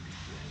definitely going to be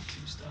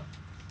the NT stuff.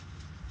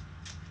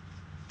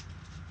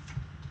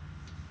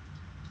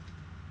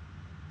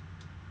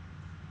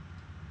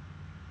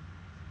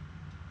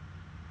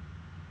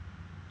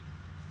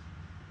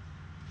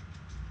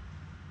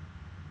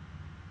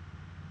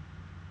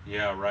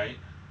 Yeah, right.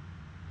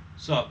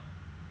 Sup,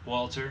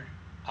 Walter?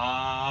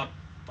 I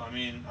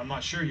mean, I'm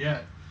not sure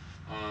yet.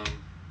 Um,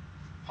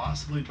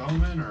 Possibly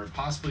Bowman, or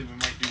possibly we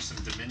might do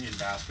some Dominion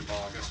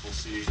basketball. I guess we'll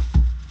see.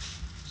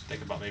 Just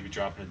think about maybe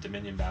dropping a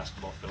Dominion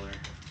basketball filler.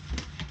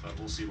 But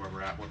we'll see where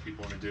we're at, what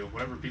people want to do.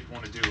 Whatever people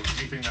want to do.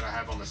 Anything that I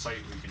have on the site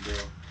we can do.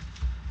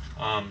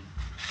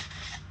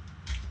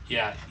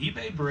 Yeah,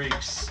 eBay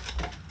breaks.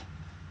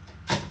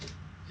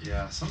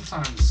 Yeah,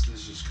 sometimes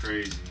it's just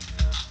crazy.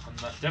 Yeah, I'm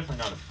definitely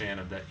not a fan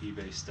of that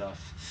eBay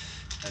stuff,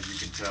 as you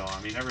can tell.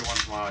 I mean, every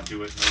once in a while I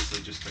do it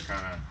mostly just to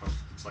kind of,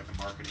 it's like a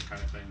marketing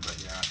kind of thing. But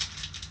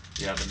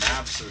yeah, the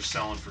Mavs are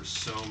selling for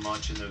so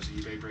much in those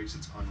eBay breaks.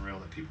 It's unreal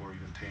that people are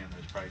even paying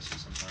those prices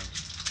sometimes.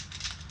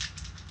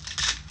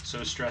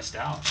 So stressed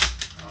out.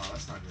 Oh,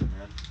 that's not good,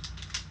 man.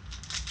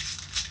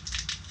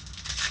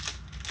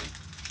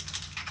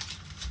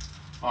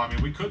 Oh, I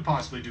mean, we could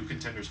possibly do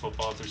Contenders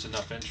football if there's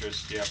enough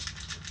interest. Yeah.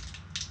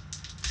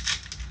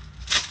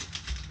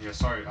 Yeah,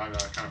 sorry, I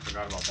kind of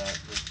forgot about that.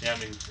 But yeah, I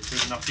mean, if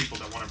there's enough people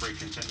that want to break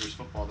Contenders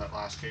football, that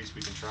last case,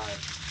 we can try it.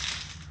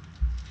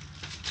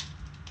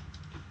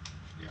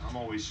 Yeah, I'm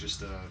always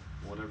just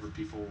whatever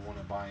people want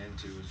to buy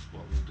into is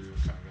what we'll do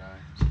kind of guy.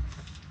 So.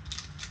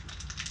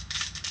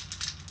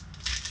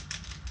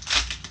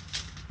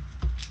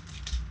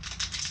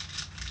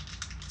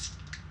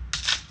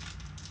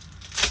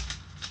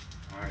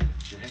 All right,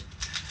 Jay.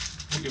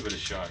 We'll give it a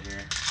shot here.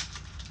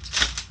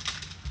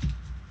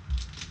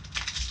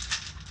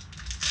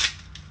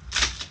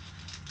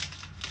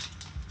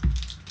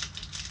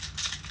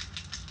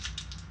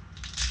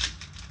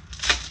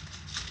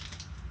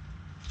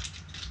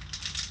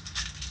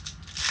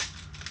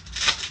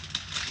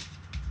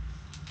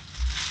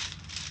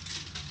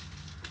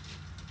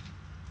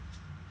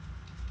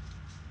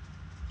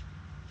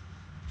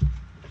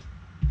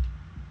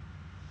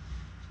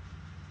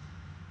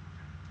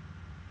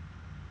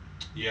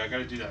 Yeah, I got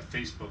to do that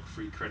Facebook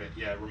free credit.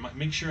 Yeah,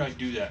 make sure I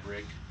do that,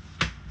 Rick.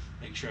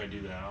 Make sure I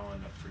do that. I'll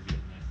end up forgetting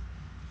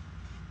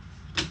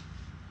it.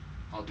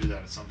 I'll do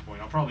that at some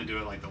point. I'll probably do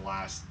it like the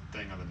last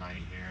thing of the night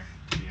here,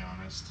 to be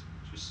honest.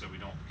 Just so we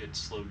don't get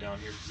slowed down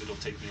here, because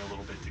it'll take me a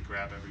little bit to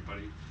grab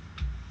everybody.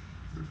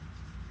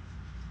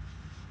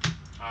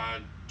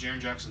 Jaren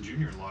Jackson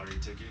Jr. lottery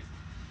ticket.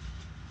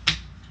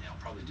 Yeah, I'll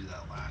probably do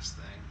that last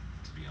thing,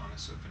 to be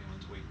honest, so if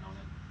anyone's waiting on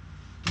it.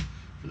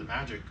 For the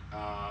Magic,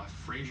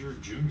 Frazier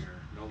Jr.,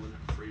 Melvin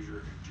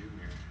Frazier Jr.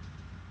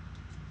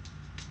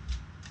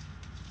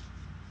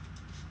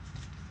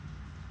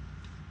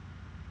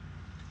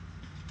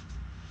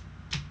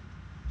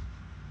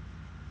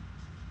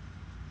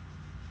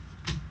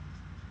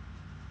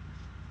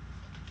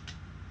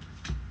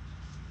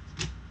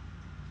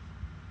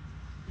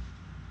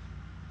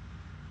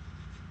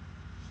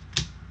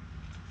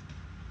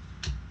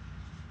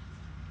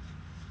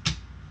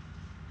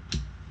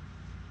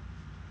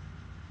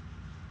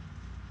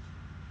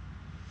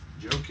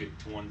 Jokic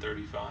to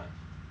 135.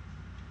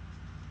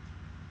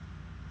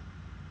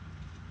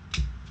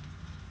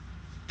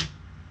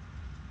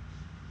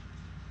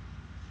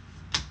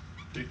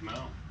 Big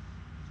Mo.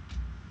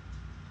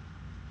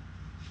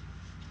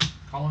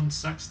 Colin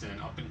Sexton,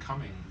 up and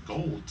coming.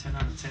 Gold, 10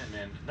 out of 10.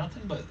 Man,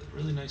 nothing but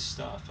really nice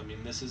stuff. I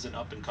mean, this isn't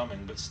up and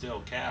coming, but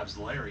still, Cavs,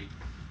 Larry.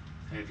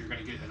 Hey, if you're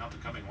going to get an up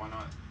and coming, why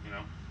not? You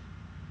know?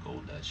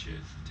 Gold that shit.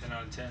 10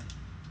 out of 10.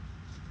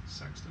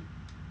 Sexton.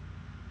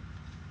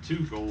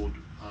 2 gold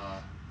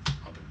up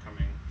and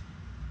coming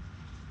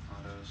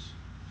autos.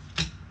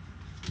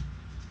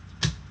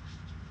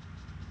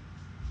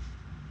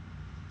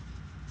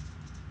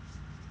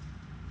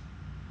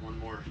 One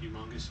more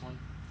humongous one.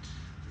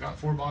 We got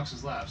 4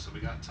 boxes left, so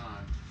we got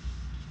time.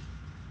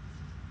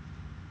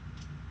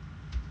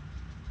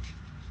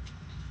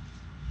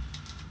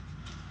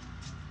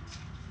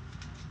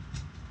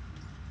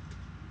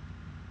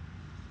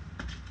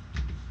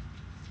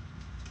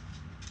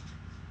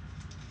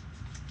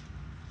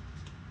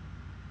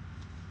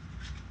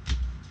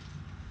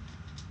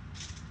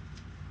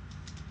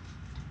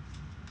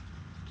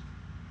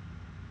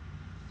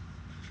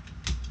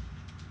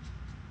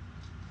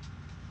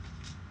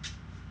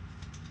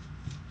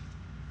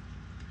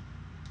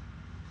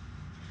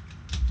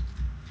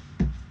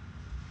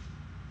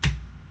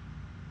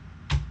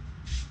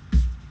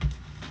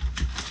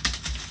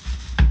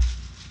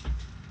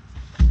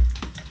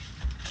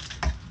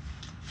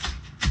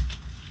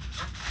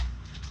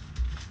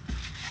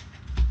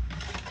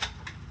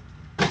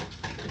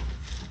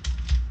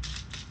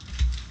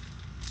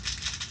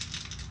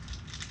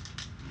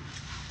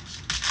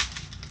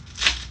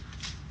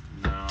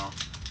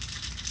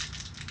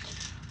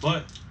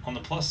 But on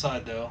the plus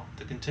side, though,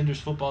 the Contenders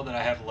football that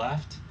I have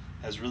left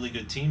has really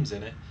good teams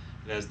in it.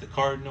 It has the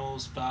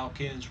Cardinals,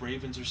 Falcons,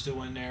 Ravens are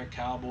still in there,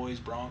 Cowboys,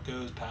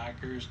 Broncos,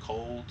 Packers,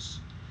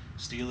 Colts,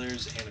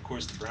 Steelers, and of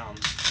course the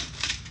Browns.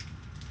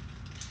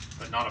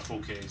 But not a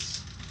full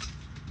case.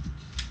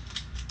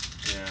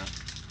 Yeah.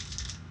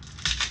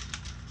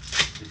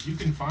 If you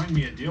can find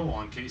me a deal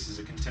on cases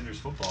of Contenders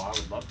football, I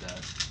would love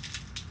that.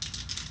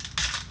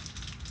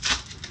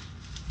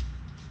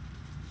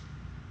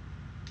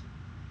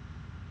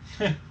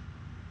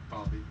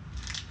 Bobby.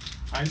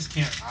 I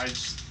can't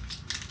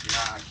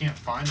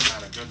find them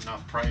at a good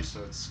enough price,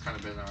 so it's kind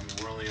of been, I mean,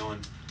 we're only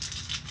on,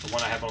 The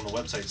one I have on the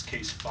website is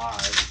case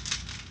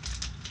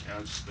 5. yeah,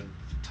 it's just been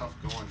tough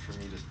going for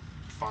me to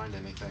find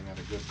anything at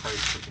a good price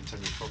for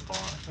Contenders football.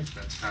 I think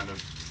that's kind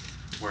of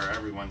where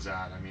everyone's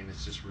at. I mean,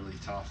 it's just really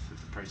tough if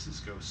the prices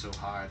go so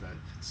high that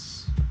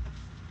it's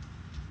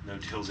no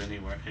deals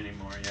anywhere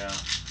anymore, yeah.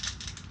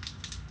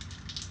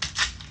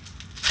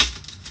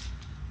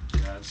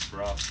 Yeah, it's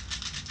rough.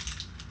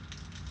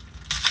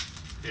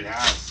 It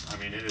has. I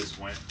mean, it has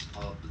went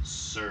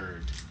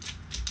absurd.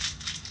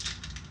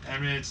 I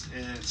mean,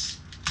 it's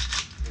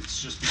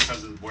just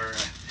because of where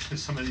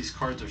some of these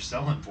cards are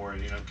selling for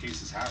it. You know,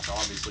 cases have to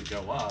obviously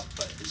go up,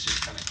 but it's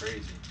just kind of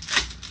crazy.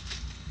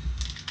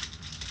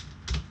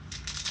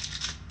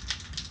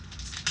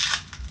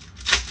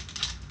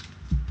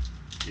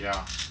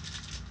 Yeah.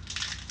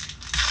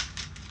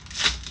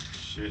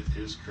 Shit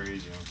is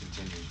crazy on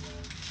Contenders, man.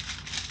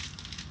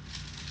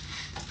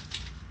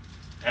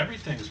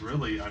 Everything's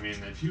really, I mean,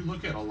 if you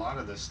look at a lot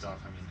of this stuff,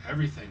 I mean,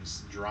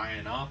 everything's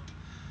drying up.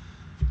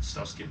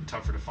 Stuff's getting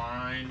tougher to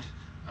find.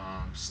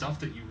 Stuff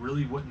that you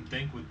really wouldn't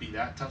think would be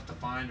that tough to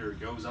find or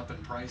goes up in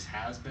price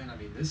has been. I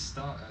mean, this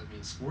stuff, I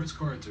mean, sports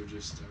cards are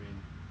just, I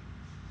mean,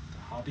 The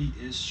hobby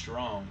is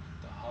strong.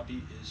 The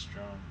hobby is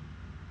strong.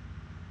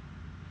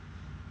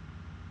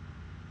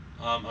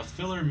 A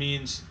filler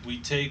means we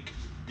take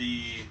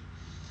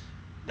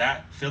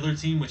that filler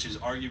team, which is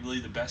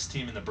arguably the best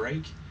team in the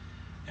break,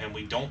 and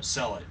we don't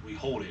sell it. We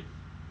hold it.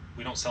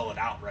 We don't sell it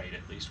outright,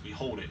 at least. We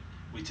hold it.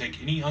 We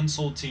take any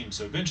unsold team.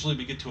 So eventually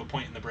we get to a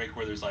point in the break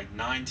where there's like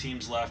 9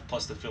 teams left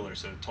plus the filler.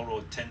 So a total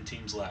of 10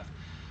 teams left.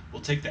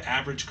 We'll take the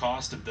average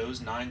cost of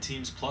those 9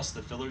 teams plus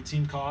the filler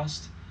team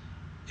cost,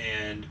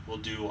 and we'll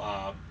do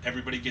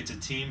everybody gets a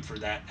team for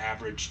that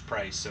average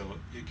price. So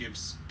it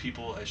gives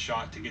people a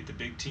shot to get the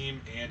big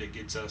team, and it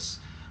gets us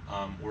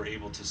we're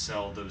able to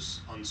sell those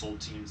unsold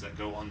teams that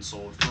go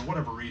unsold for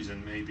whatever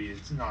reason. Maybe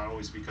it's not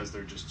always because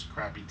they're just a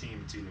crappy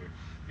team. It's either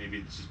maybe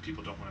it's just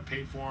people don't want to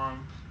pay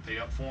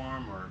up for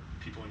them, or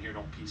people in here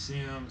don't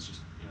PC them. It's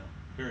just, you know,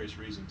 various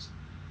reasons.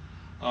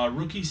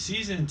 Rookie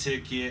season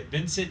ticket,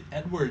 Vincent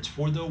Edwards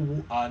for the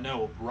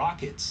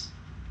Rockets.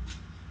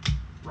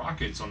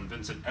 Rockets on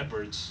Vincent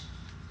Edwards.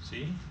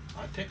 See,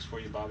 my picks for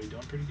you, Bobby,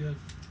 doing pretty good.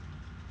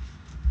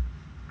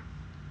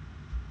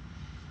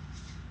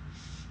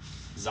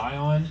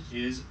 Zion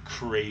is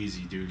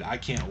crazy, dude. I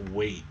can't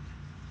wait.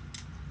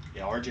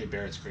 Yeah, RJ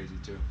Barrett's crazy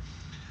too.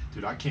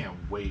 Dude, I can't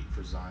wait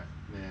for Zion.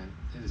 Man,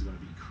 it is going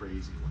to be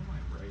crazy. What am I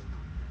writing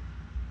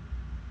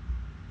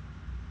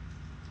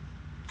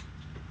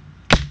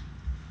on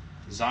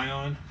here?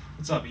 Zion,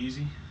 what's up,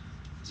 Easy?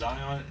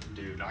 Zion,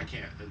 dude, I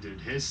can't. Dude,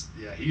 he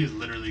is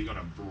literally going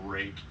to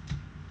break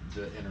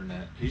The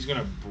internet. He's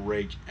gonna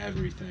break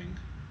everything.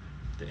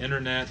 The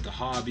internet, the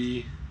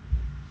hobby.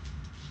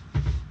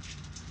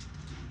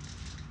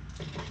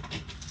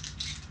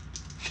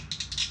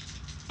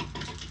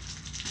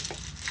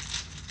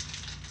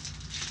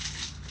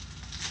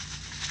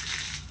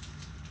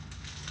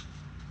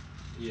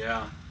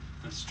 Yeah,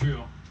 that's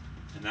true,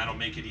 and that'll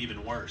make it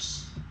even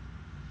worse.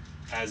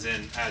 As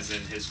in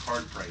his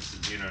card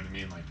prices, you know what I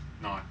mean? Like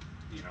not,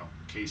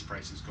 case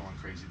prices going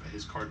crazy, but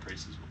his card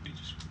prices will be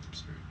just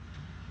absurd.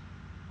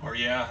 Or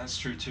yeah, that's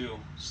true too.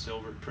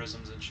 Silver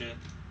prisms and shit.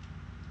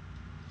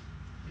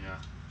 Yeah.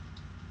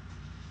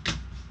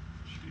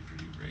 Should be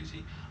pretty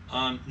crazy.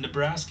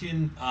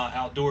 Nebraskan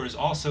Outdoors.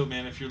 Also,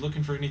 man, if you're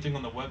looking for anything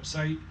on the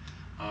website,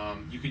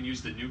 you can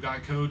use the new guy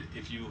code.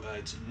 If you,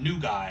 it's new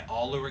guy,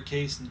 all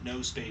lowercase,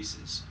 no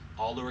spaces.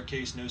 All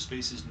lowercase, no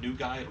spaces, new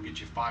guy. It'll get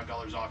you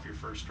 $5 off your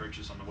first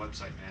purchase on the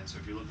website, man. So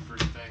if you're looking for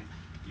anything,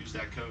 use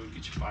that code,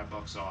 get you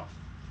 $5 off.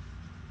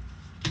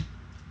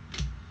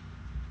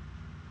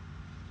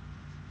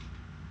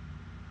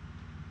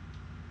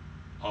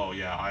 Oh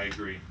yeah, I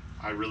agree.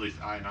 I believe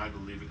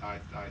it. I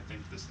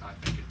think this. I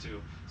think it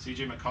too.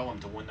 C.J. McCollum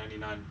to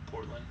 199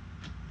 Portland.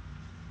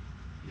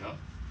 Yup.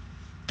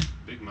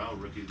 Big Mo,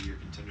 Rookie of the Year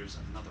contenders,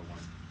 another one.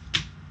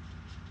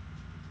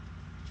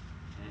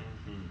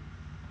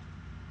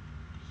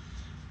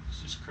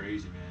 It's just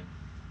crazy, man.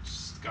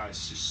 This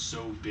guy's just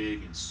so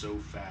big and so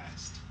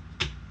fast.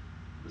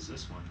 What is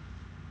this one?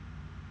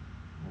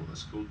 Oh,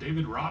 that's cool.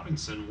 David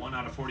Robinson,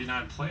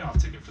 1/49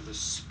 playoff ticket for the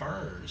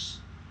Spurs.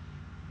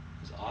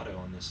 His auto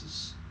on this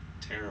is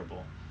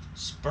terrible.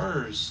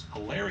 Spurs, a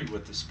Larry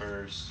with the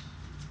Spurs.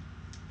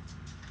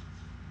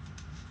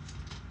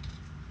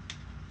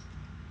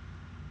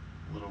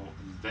 Little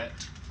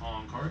vet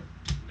on card.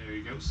 There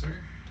you go, sir.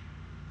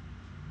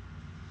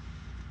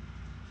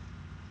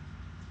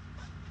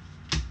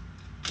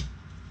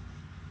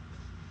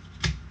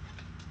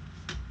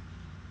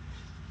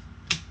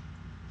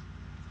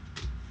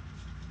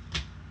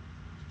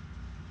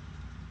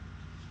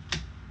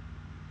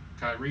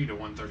 Kyrie to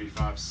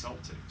 135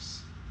 Celtics.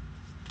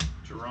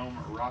 Jerome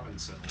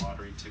Robinson,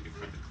 lottery ticket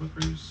for the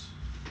Clippers.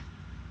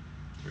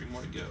 3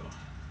 more to go.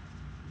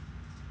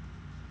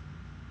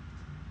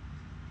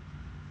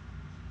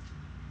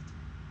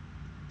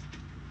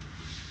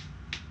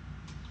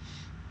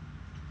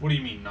 What do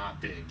you mean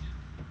not big?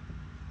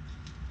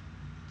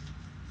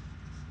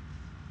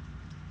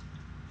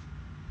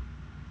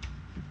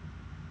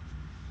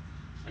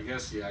 I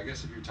guess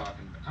if you're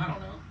talking, I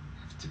don't know.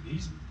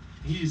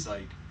 He's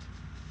like,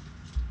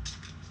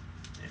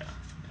 yeah.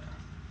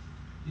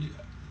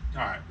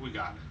 All right, we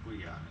got it.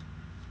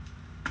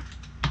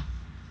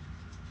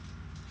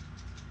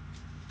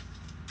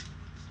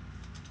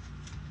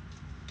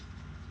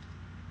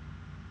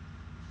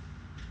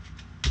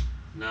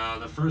 No,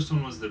 the first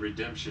one was the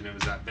redemption. It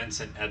was at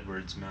Vincent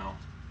Edwards, Mel.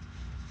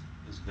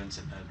 It was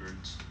Vincent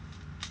Edwards.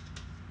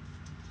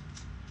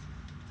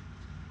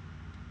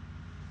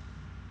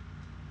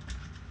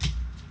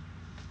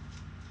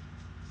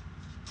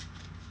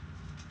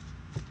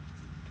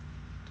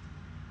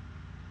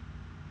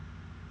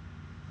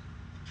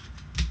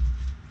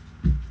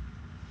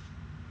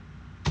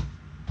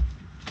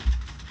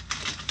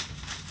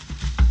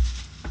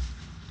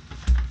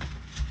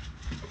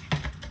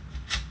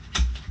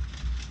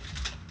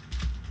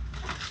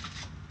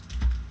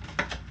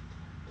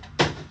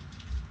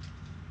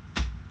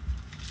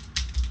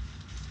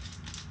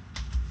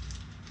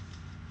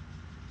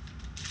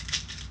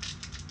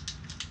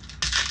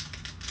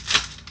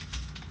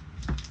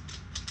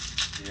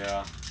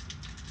 Yeah.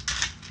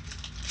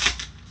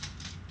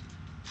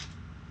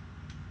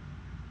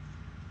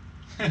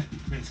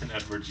 Vincent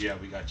Edwards, yeah,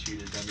 we got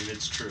cheated. I mean,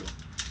 it's true.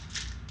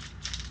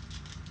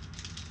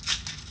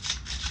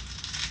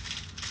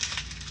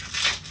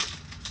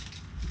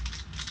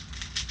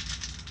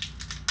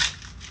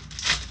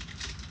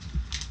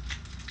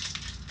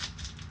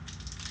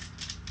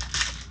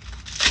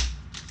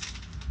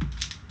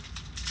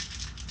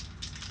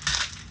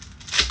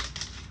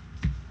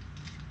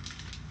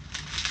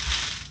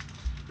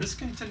 This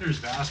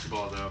Contenders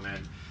basketball, though,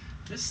 man,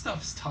 this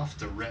stuff's tough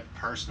to rip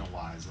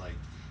personal-wise. Like,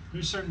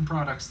 there's certain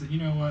products that, you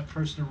know what,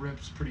 personal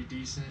rip's pretty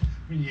decent.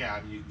 I mean,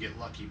 yeah, you can get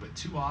lucky, but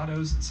 2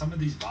 autos and some of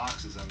these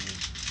boxes, I mean,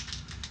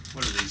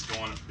 what are these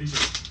going?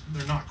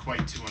 They're not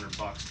quite $200,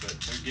 but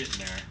they're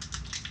getting there.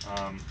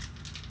 I mean,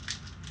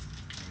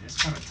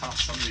 it's kind of tough.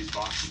 Some of these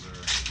boxes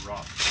are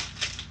rough.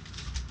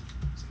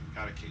 So you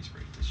gotta case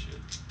break this shit.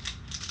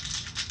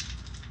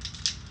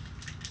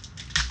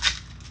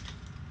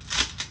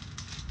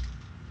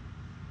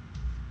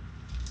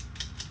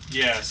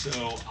 Yeah,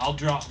 so I'll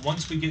drop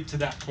once we get to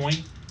that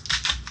point.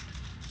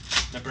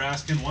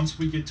 Nebraskan, once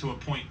we get to a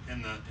point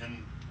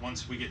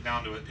once we get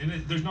down to it, and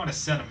there's not a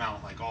set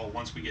amount. Like,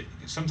 once we get,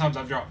 sometimes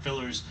I've dropped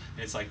fillers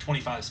and it's like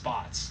 25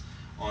 spots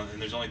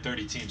and there's only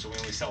 30 teams, so we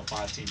only sell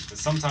 5 teams. But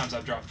sometimes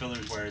I've dropped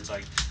fillers where it's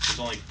like there's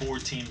only 4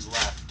 teams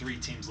left, 3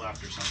 teams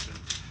left, or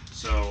something.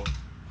 So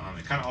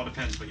it kind of all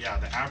depends. But yeah,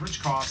 the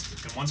average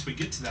cost, and once we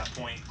get to that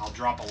point, I'll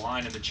drop a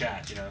line in the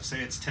chat. You know,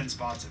 say it's 10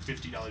 spots at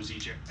 $50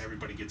 each,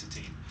 everybody gets a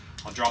team.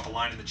 I'll drop a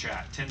line in the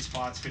chat. 10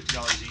 spots,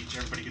 $50 each,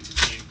 everybody gets a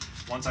team.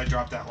 Once I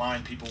drop that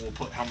line, people will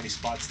put how many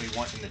spots they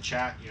want in the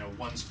chat. You know,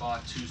 1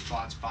 spot, 2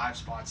 spots, 5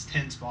 spots,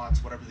 10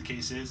 spots, whatever the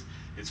case is.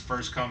 It's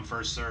first come,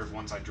 first serve.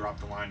 Once I drop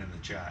the line in the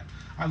chat,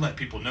 I let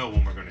people know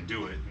when we're going to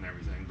do it and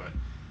everything. But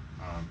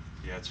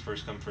yeah, it's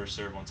first come, first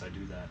serve. Once I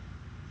do that.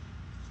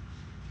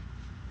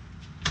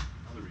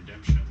 Another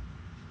redemption.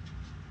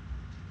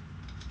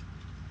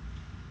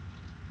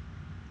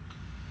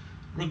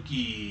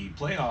 Rookie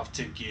playoff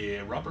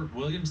ticket, Robert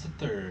Williams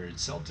III,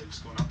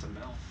 Celtics, going out to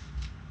Mel.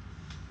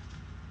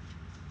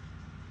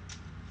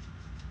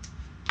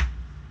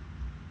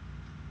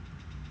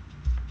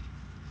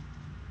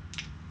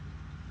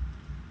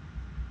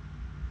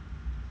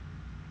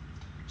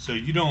 So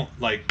you don't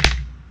like.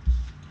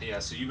 Yeah,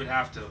 so you would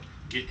have to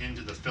get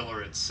into the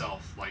filler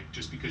itself. Like,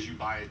 just because you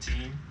buy a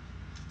team,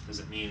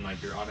 doesn't mean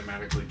like you're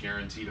automatically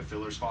guaranteed a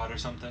filler spot or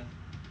something.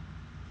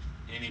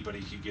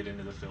 Anybody could get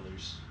into the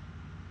fillers.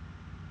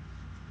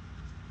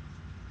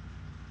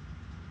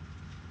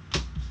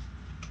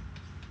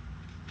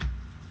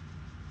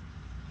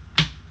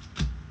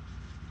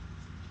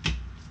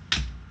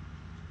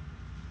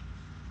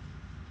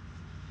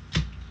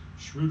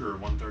 Schroeder,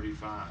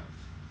 135.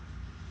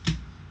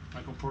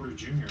 Michael Porter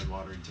Jr.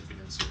 lottery ticket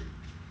insert.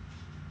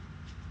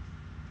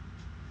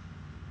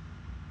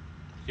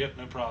 Yep,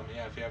 no problem.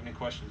 Yeah, if you have any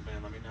questions,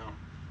 man, let me know.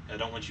 I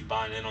don't want you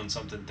buying in on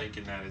something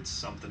thinking that it's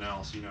Something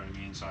else, you know what I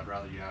mean? So I'd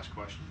rather you ask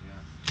questions,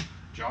 yeah.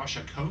 Josh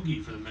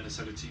Okogie for the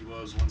Minnesota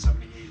T-Wolves,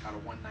 178 out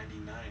of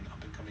 199,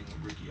 up and coming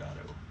rookie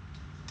auto.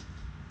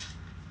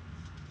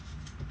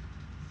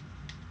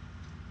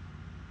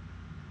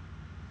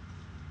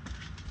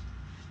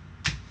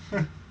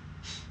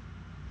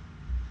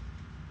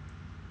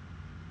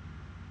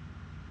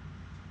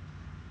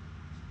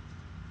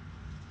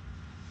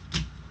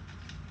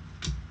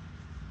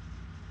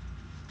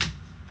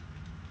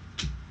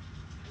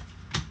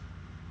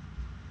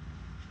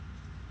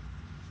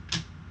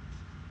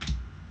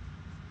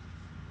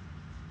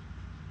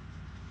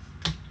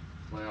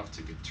 Playoff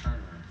ticket Turner.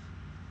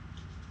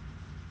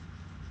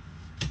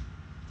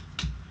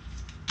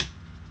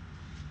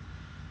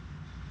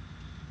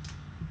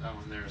 That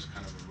one there is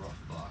kind of a rough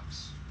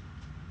box.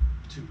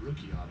 2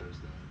 rookie autos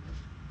though. But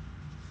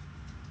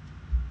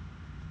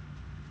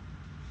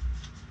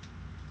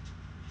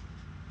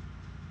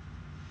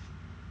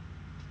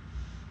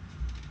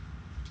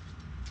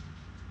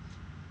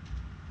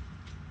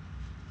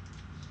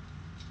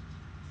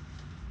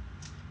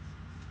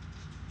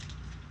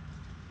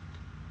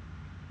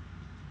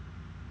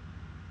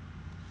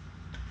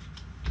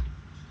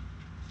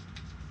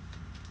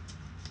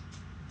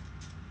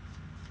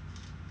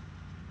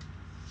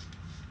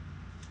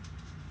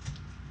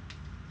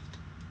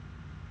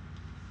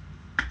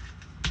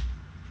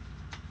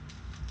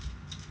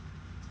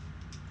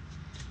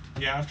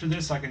Yeah, after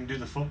this I can do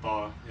the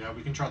football. yeah,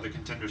 we can try the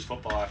Contenders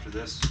football after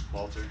this,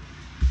 Walter.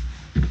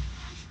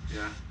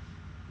 Yeah,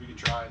 we can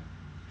try it.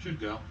 Should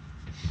go.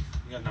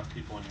 We got enough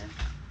people in here.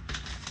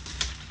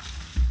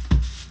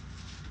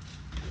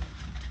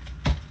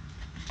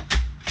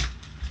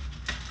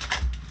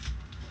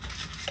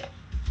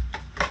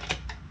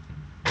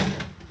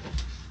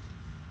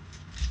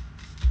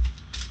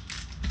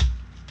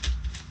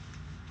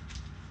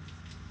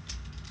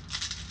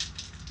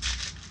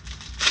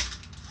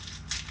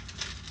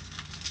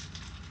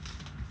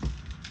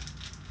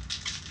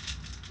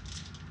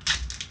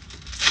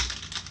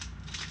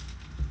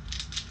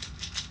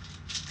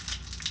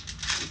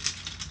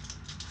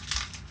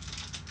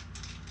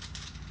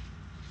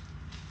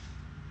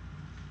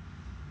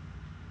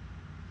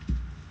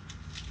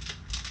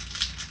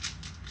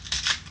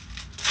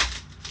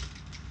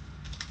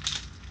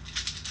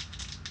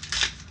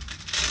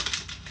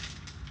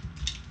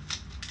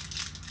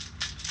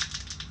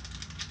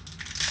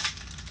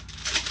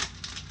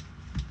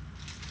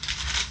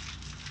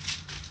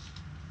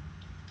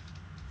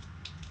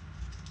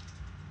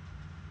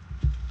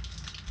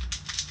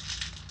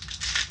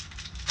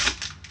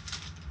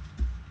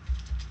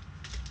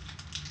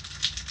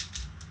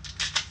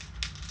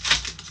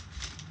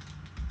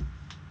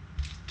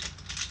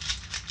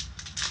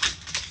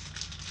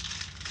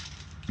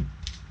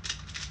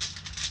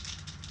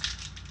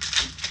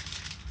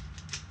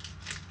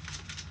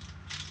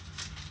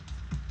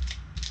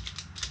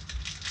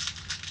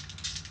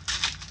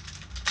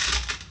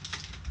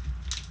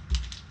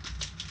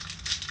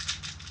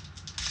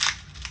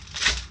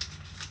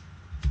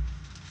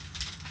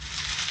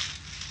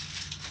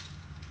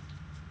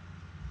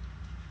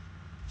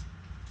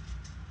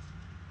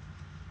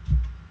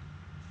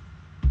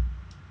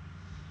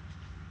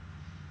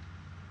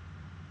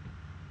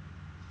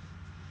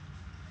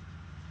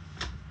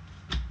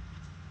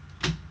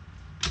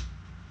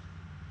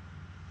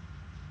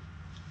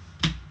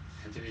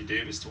 Anthony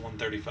Davis Davis to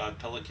 135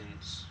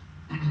 Pelicans.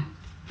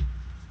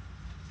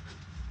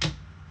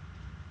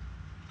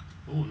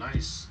 Oh,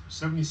 nice.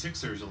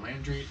 76ers,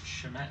 Landry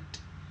Shamet.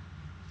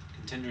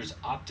 Contenders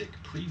Optic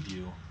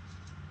Preview.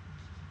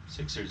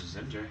 Sixers is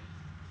MJ.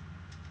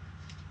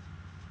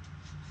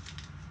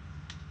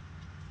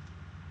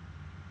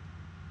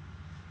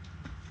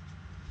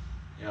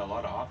 Yeah, a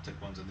lot of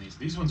optic ones in these.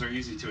 These ones are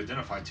easy to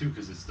identify too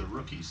because it's the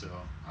rookie, so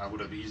I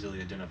would have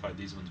easily identified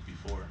these ones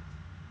before.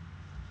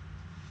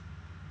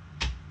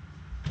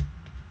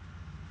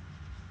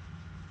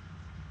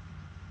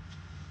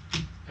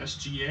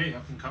 SGA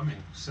up and coming,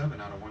 7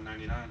 out of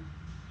 199.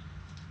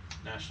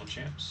 National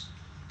champs.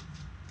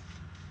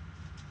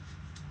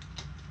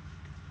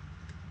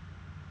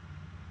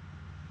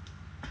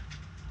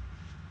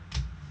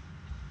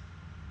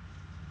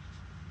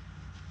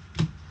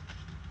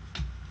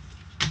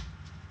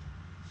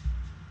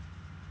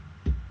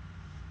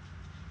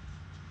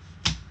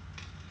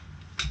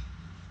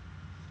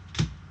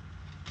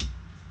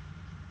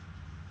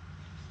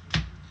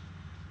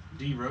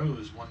 D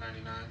Rose,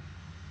 199.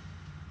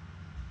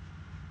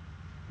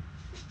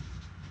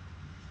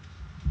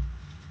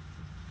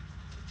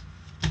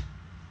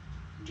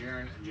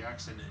 Jaren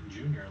Jackson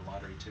Jr.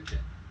 lottery ticket.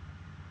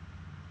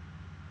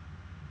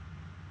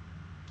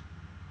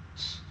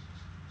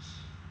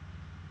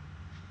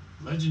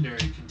 Legendary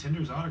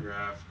Contenders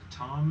autograph,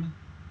 Tom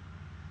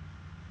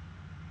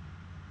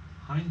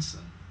Heinsohn. Is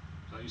that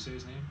how you say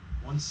his name?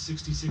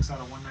 166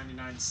 out of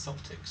 199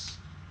 Celtics.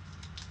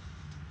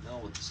 No,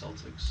 with the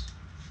Celtics.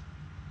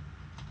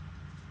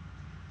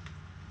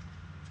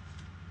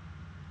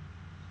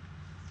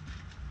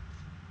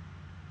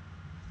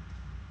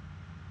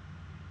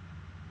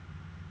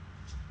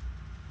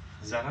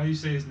 Is that how you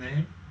say his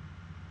name?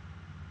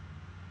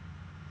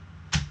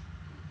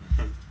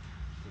 I'm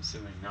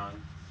assuming none.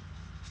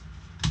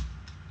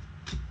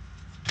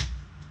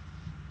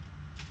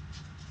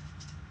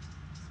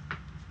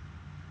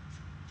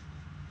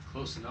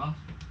 Close enough.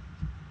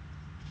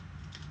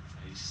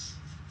 Nice.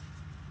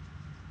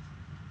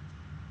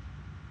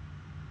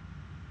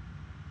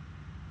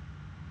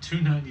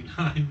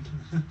 $2.99.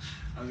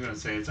 I was gonna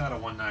say it's out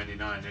of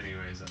 199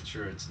 anyways. I'm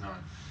sure it's not.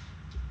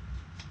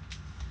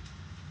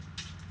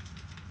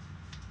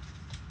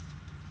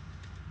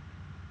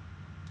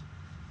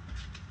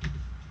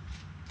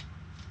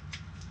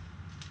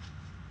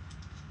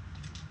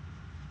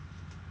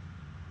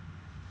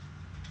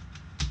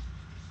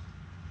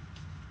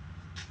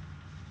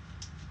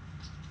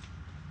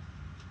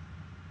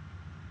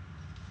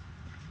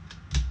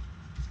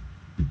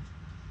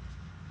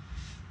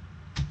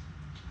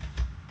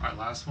 Alright,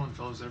 last one,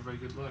 fellas. Everybody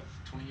good luck.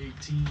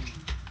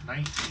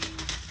 2018-19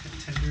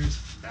 Contenders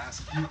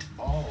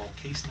Basketball,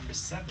 case number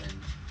 7.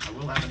 I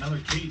will have another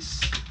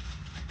case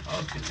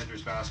of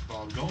Contenders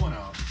Basketball going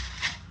up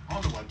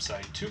on the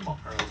website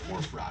tomorrow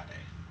for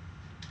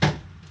Friday.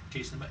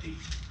 Case number 8.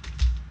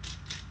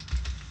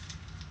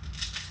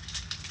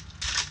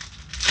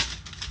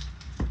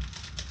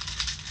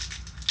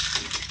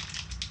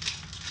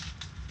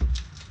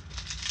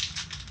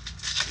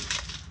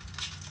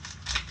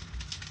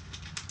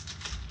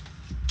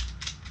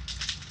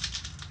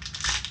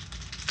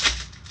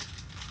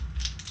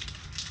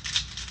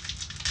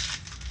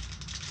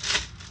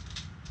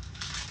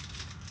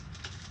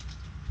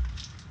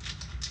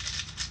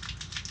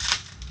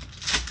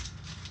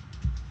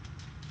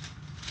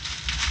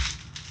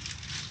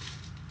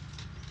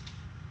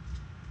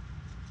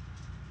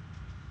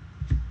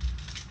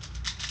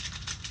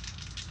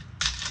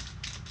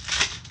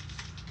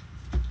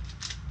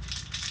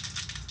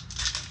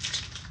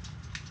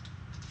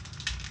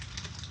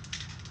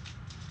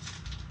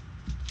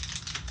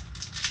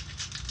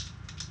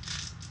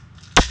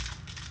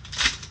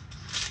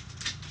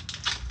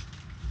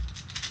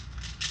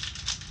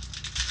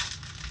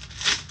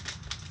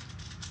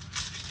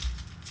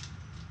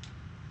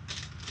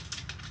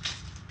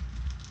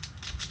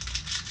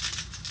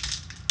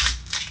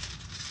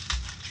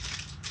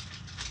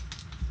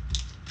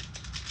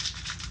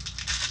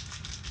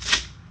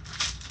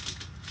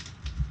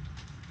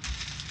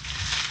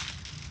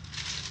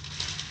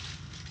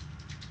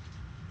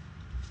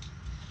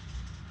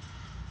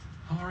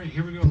 Alright,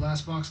 here we go.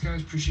 Last box,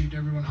 guys. Appreciate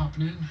everyone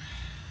hopping in.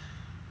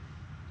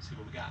 See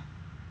what we got.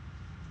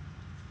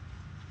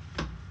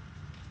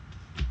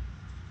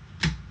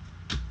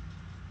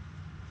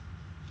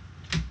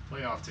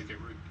 Playoff ticket,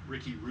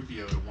 Ricky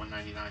Rubio to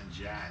 199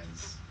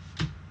 Jazz.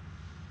 What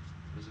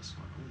is this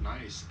one? Oh,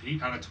 nice.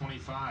 8 out of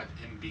 25.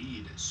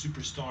 Embiid,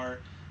 Superstar,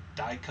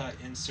 die cut,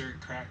 insert,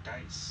 cracked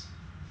ice.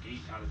 8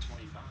 out of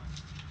 25.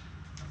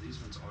 Now, these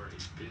ones are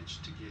a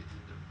bitch to get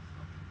into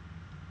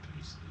fucking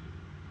pace.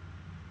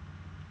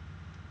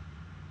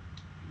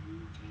 You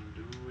can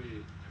do it.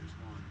 There's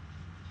one.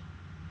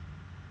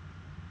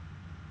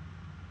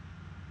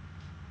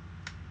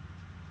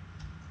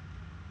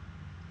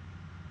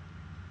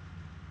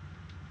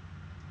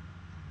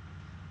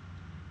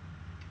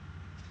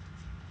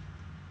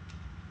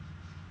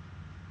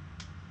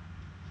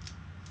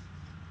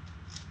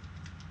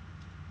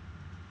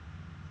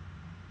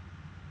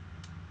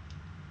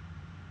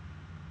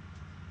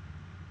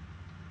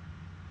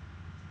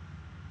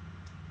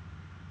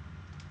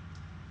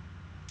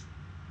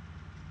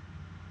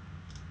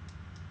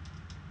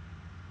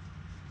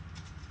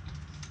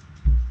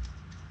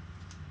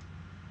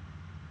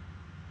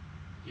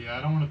 Yeah,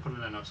 I don't want to put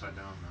it in upside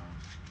down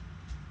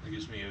though. That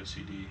gives me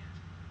OCD.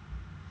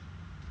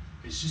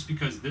 It's just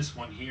because this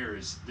one here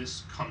is,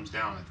 this comes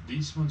down. If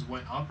these ones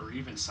went up or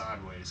even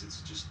sideways,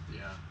 it's just,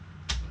 yeah.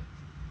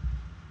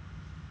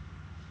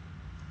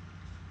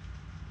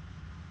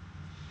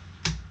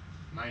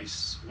 But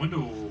Nice.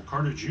 Wendell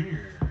Carter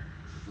Jr.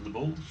 for the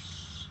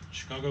Bulls.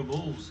 Chicago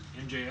Bulls.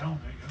 MJL. There you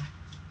go.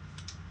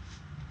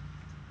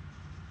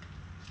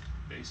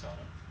 Base auto.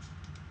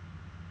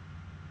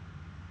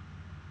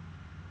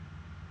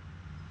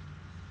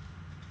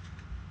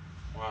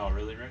 Wow,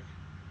 really, Rick?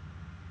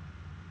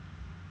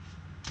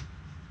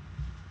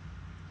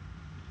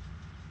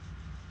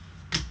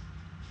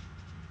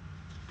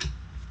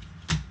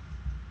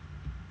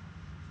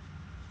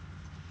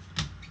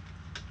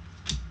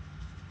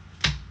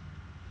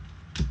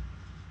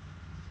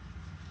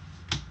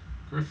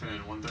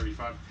 Griffin,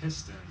 135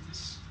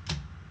 Pistons.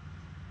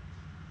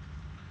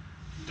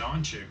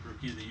 Doncic,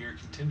 Rookie of the Year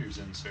contenders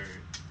insert.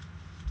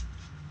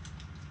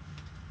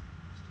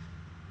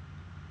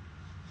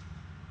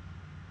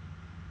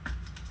 And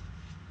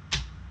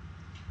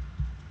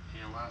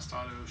last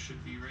auto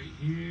should be right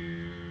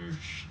here.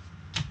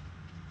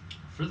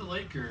 For the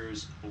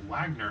Lakers,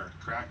 Wagner,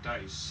 cracked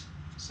ice.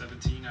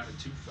 17 out of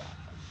 25.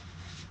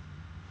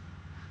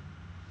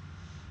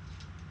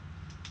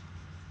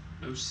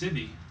 No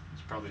Sibby.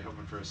 He's probably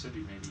hoping for a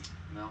Sibby maybe.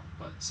 No,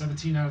 but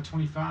 17 out of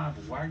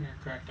 25. Wagner,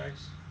 cracked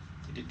ice.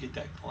 He did get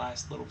that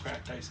last little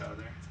cracked ice out of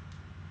there.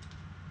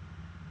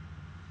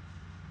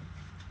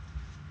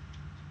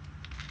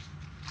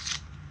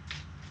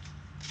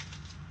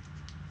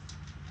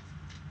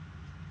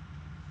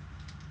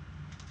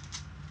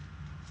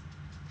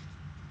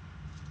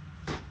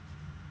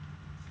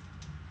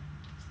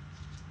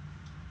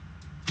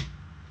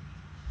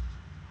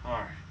 All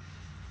right.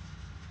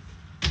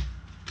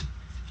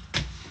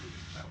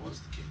 That was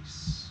the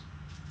case.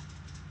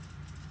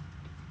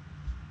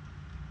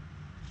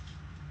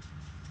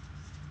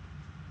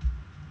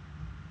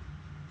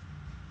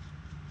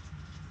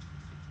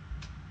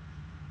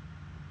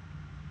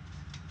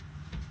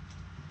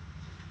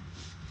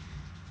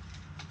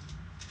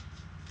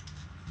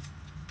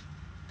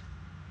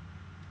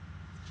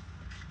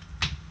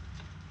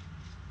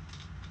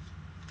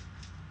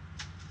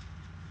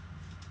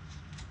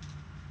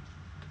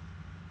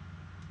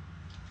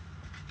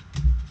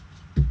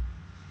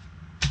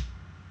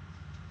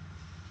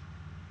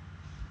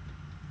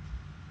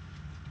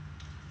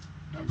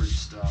 Numbered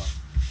stuff.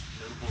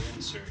 Notable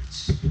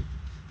inserts.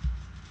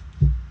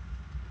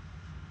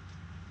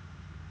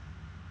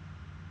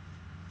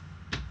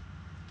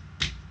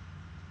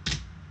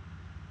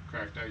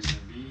 Cracked ice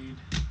Embiid.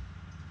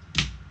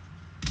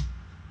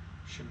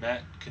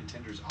 Shemet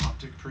contenders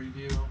optic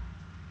preview.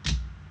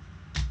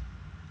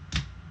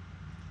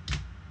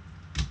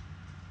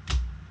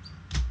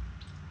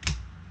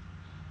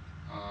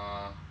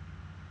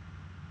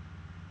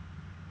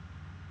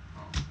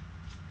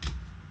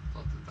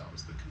 Thought that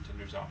was the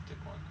Contenders optic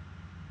one.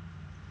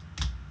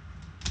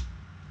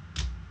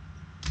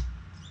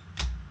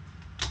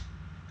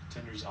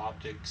 Contenders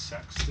optic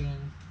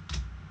Sexton.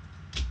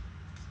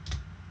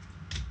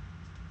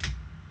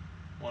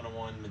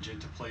 101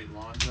 magenta plate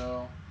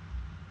Lonzo.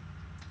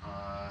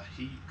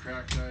 Heat,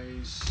 cracked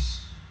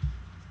ice.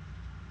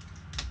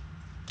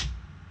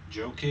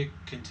 Jokic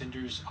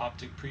contenders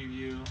optic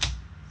preview.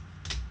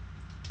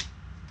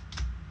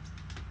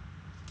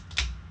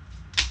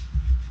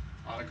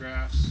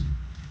 Autographs.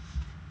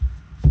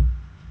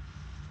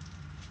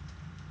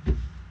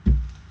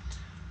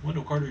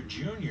 Wendell Carter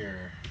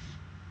Jr.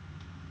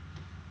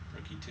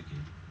 Rookie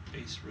ticket.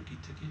 Base rookie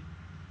ticket.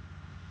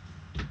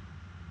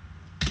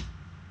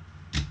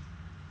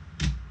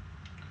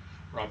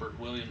 Robert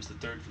Williams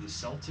III for the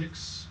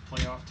Celtics,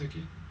 playoff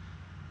ticket.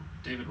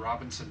 David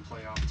Robinson,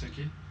 playoff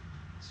ticket.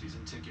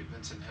 Season ticket,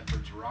 Vincent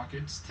Edwards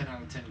Rockets. 10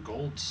 out of 10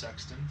 gold,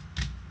 Sexton.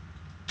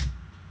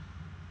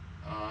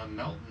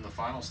 Melton, the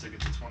finals ticket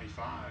to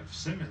 25.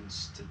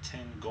 Simmons to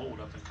 10 gold,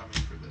 up and coming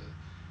for the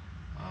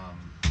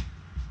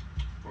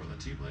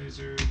Portland T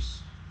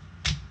Blazers.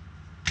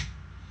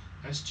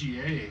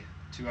 SGA,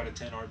 2 out of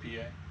 10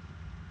 RPA.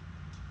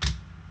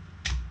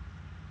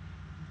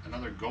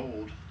 Another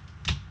gold.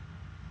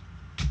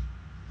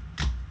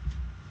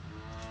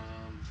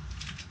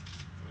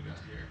 What we got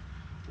here?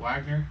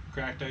 Wagner,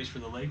 Cracked ice for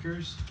the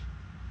Lakers.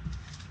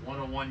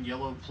 101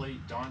 yellow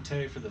plate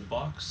Dante for the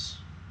Bucks.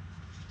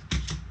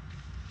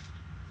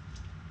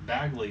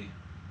 Bagley,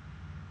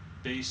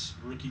 base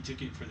rookie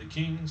ticket for the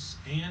Kings.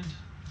 And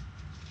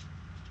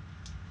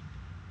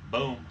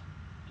boom,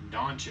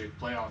 Doncic,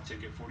 playoff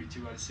ticket,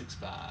 42 out of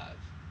 65.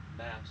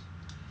 Mavs.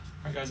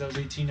 All right, guys, that was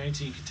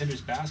 18-19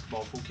 Contenders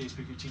Basketball. Full case,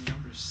 pick your team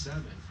number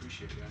 7.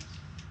 Appreciate it, guys.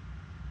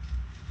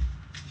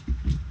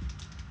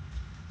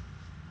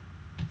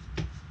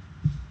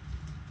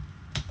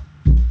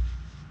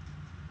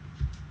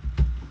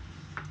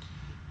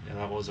 Yeah,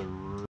 that was a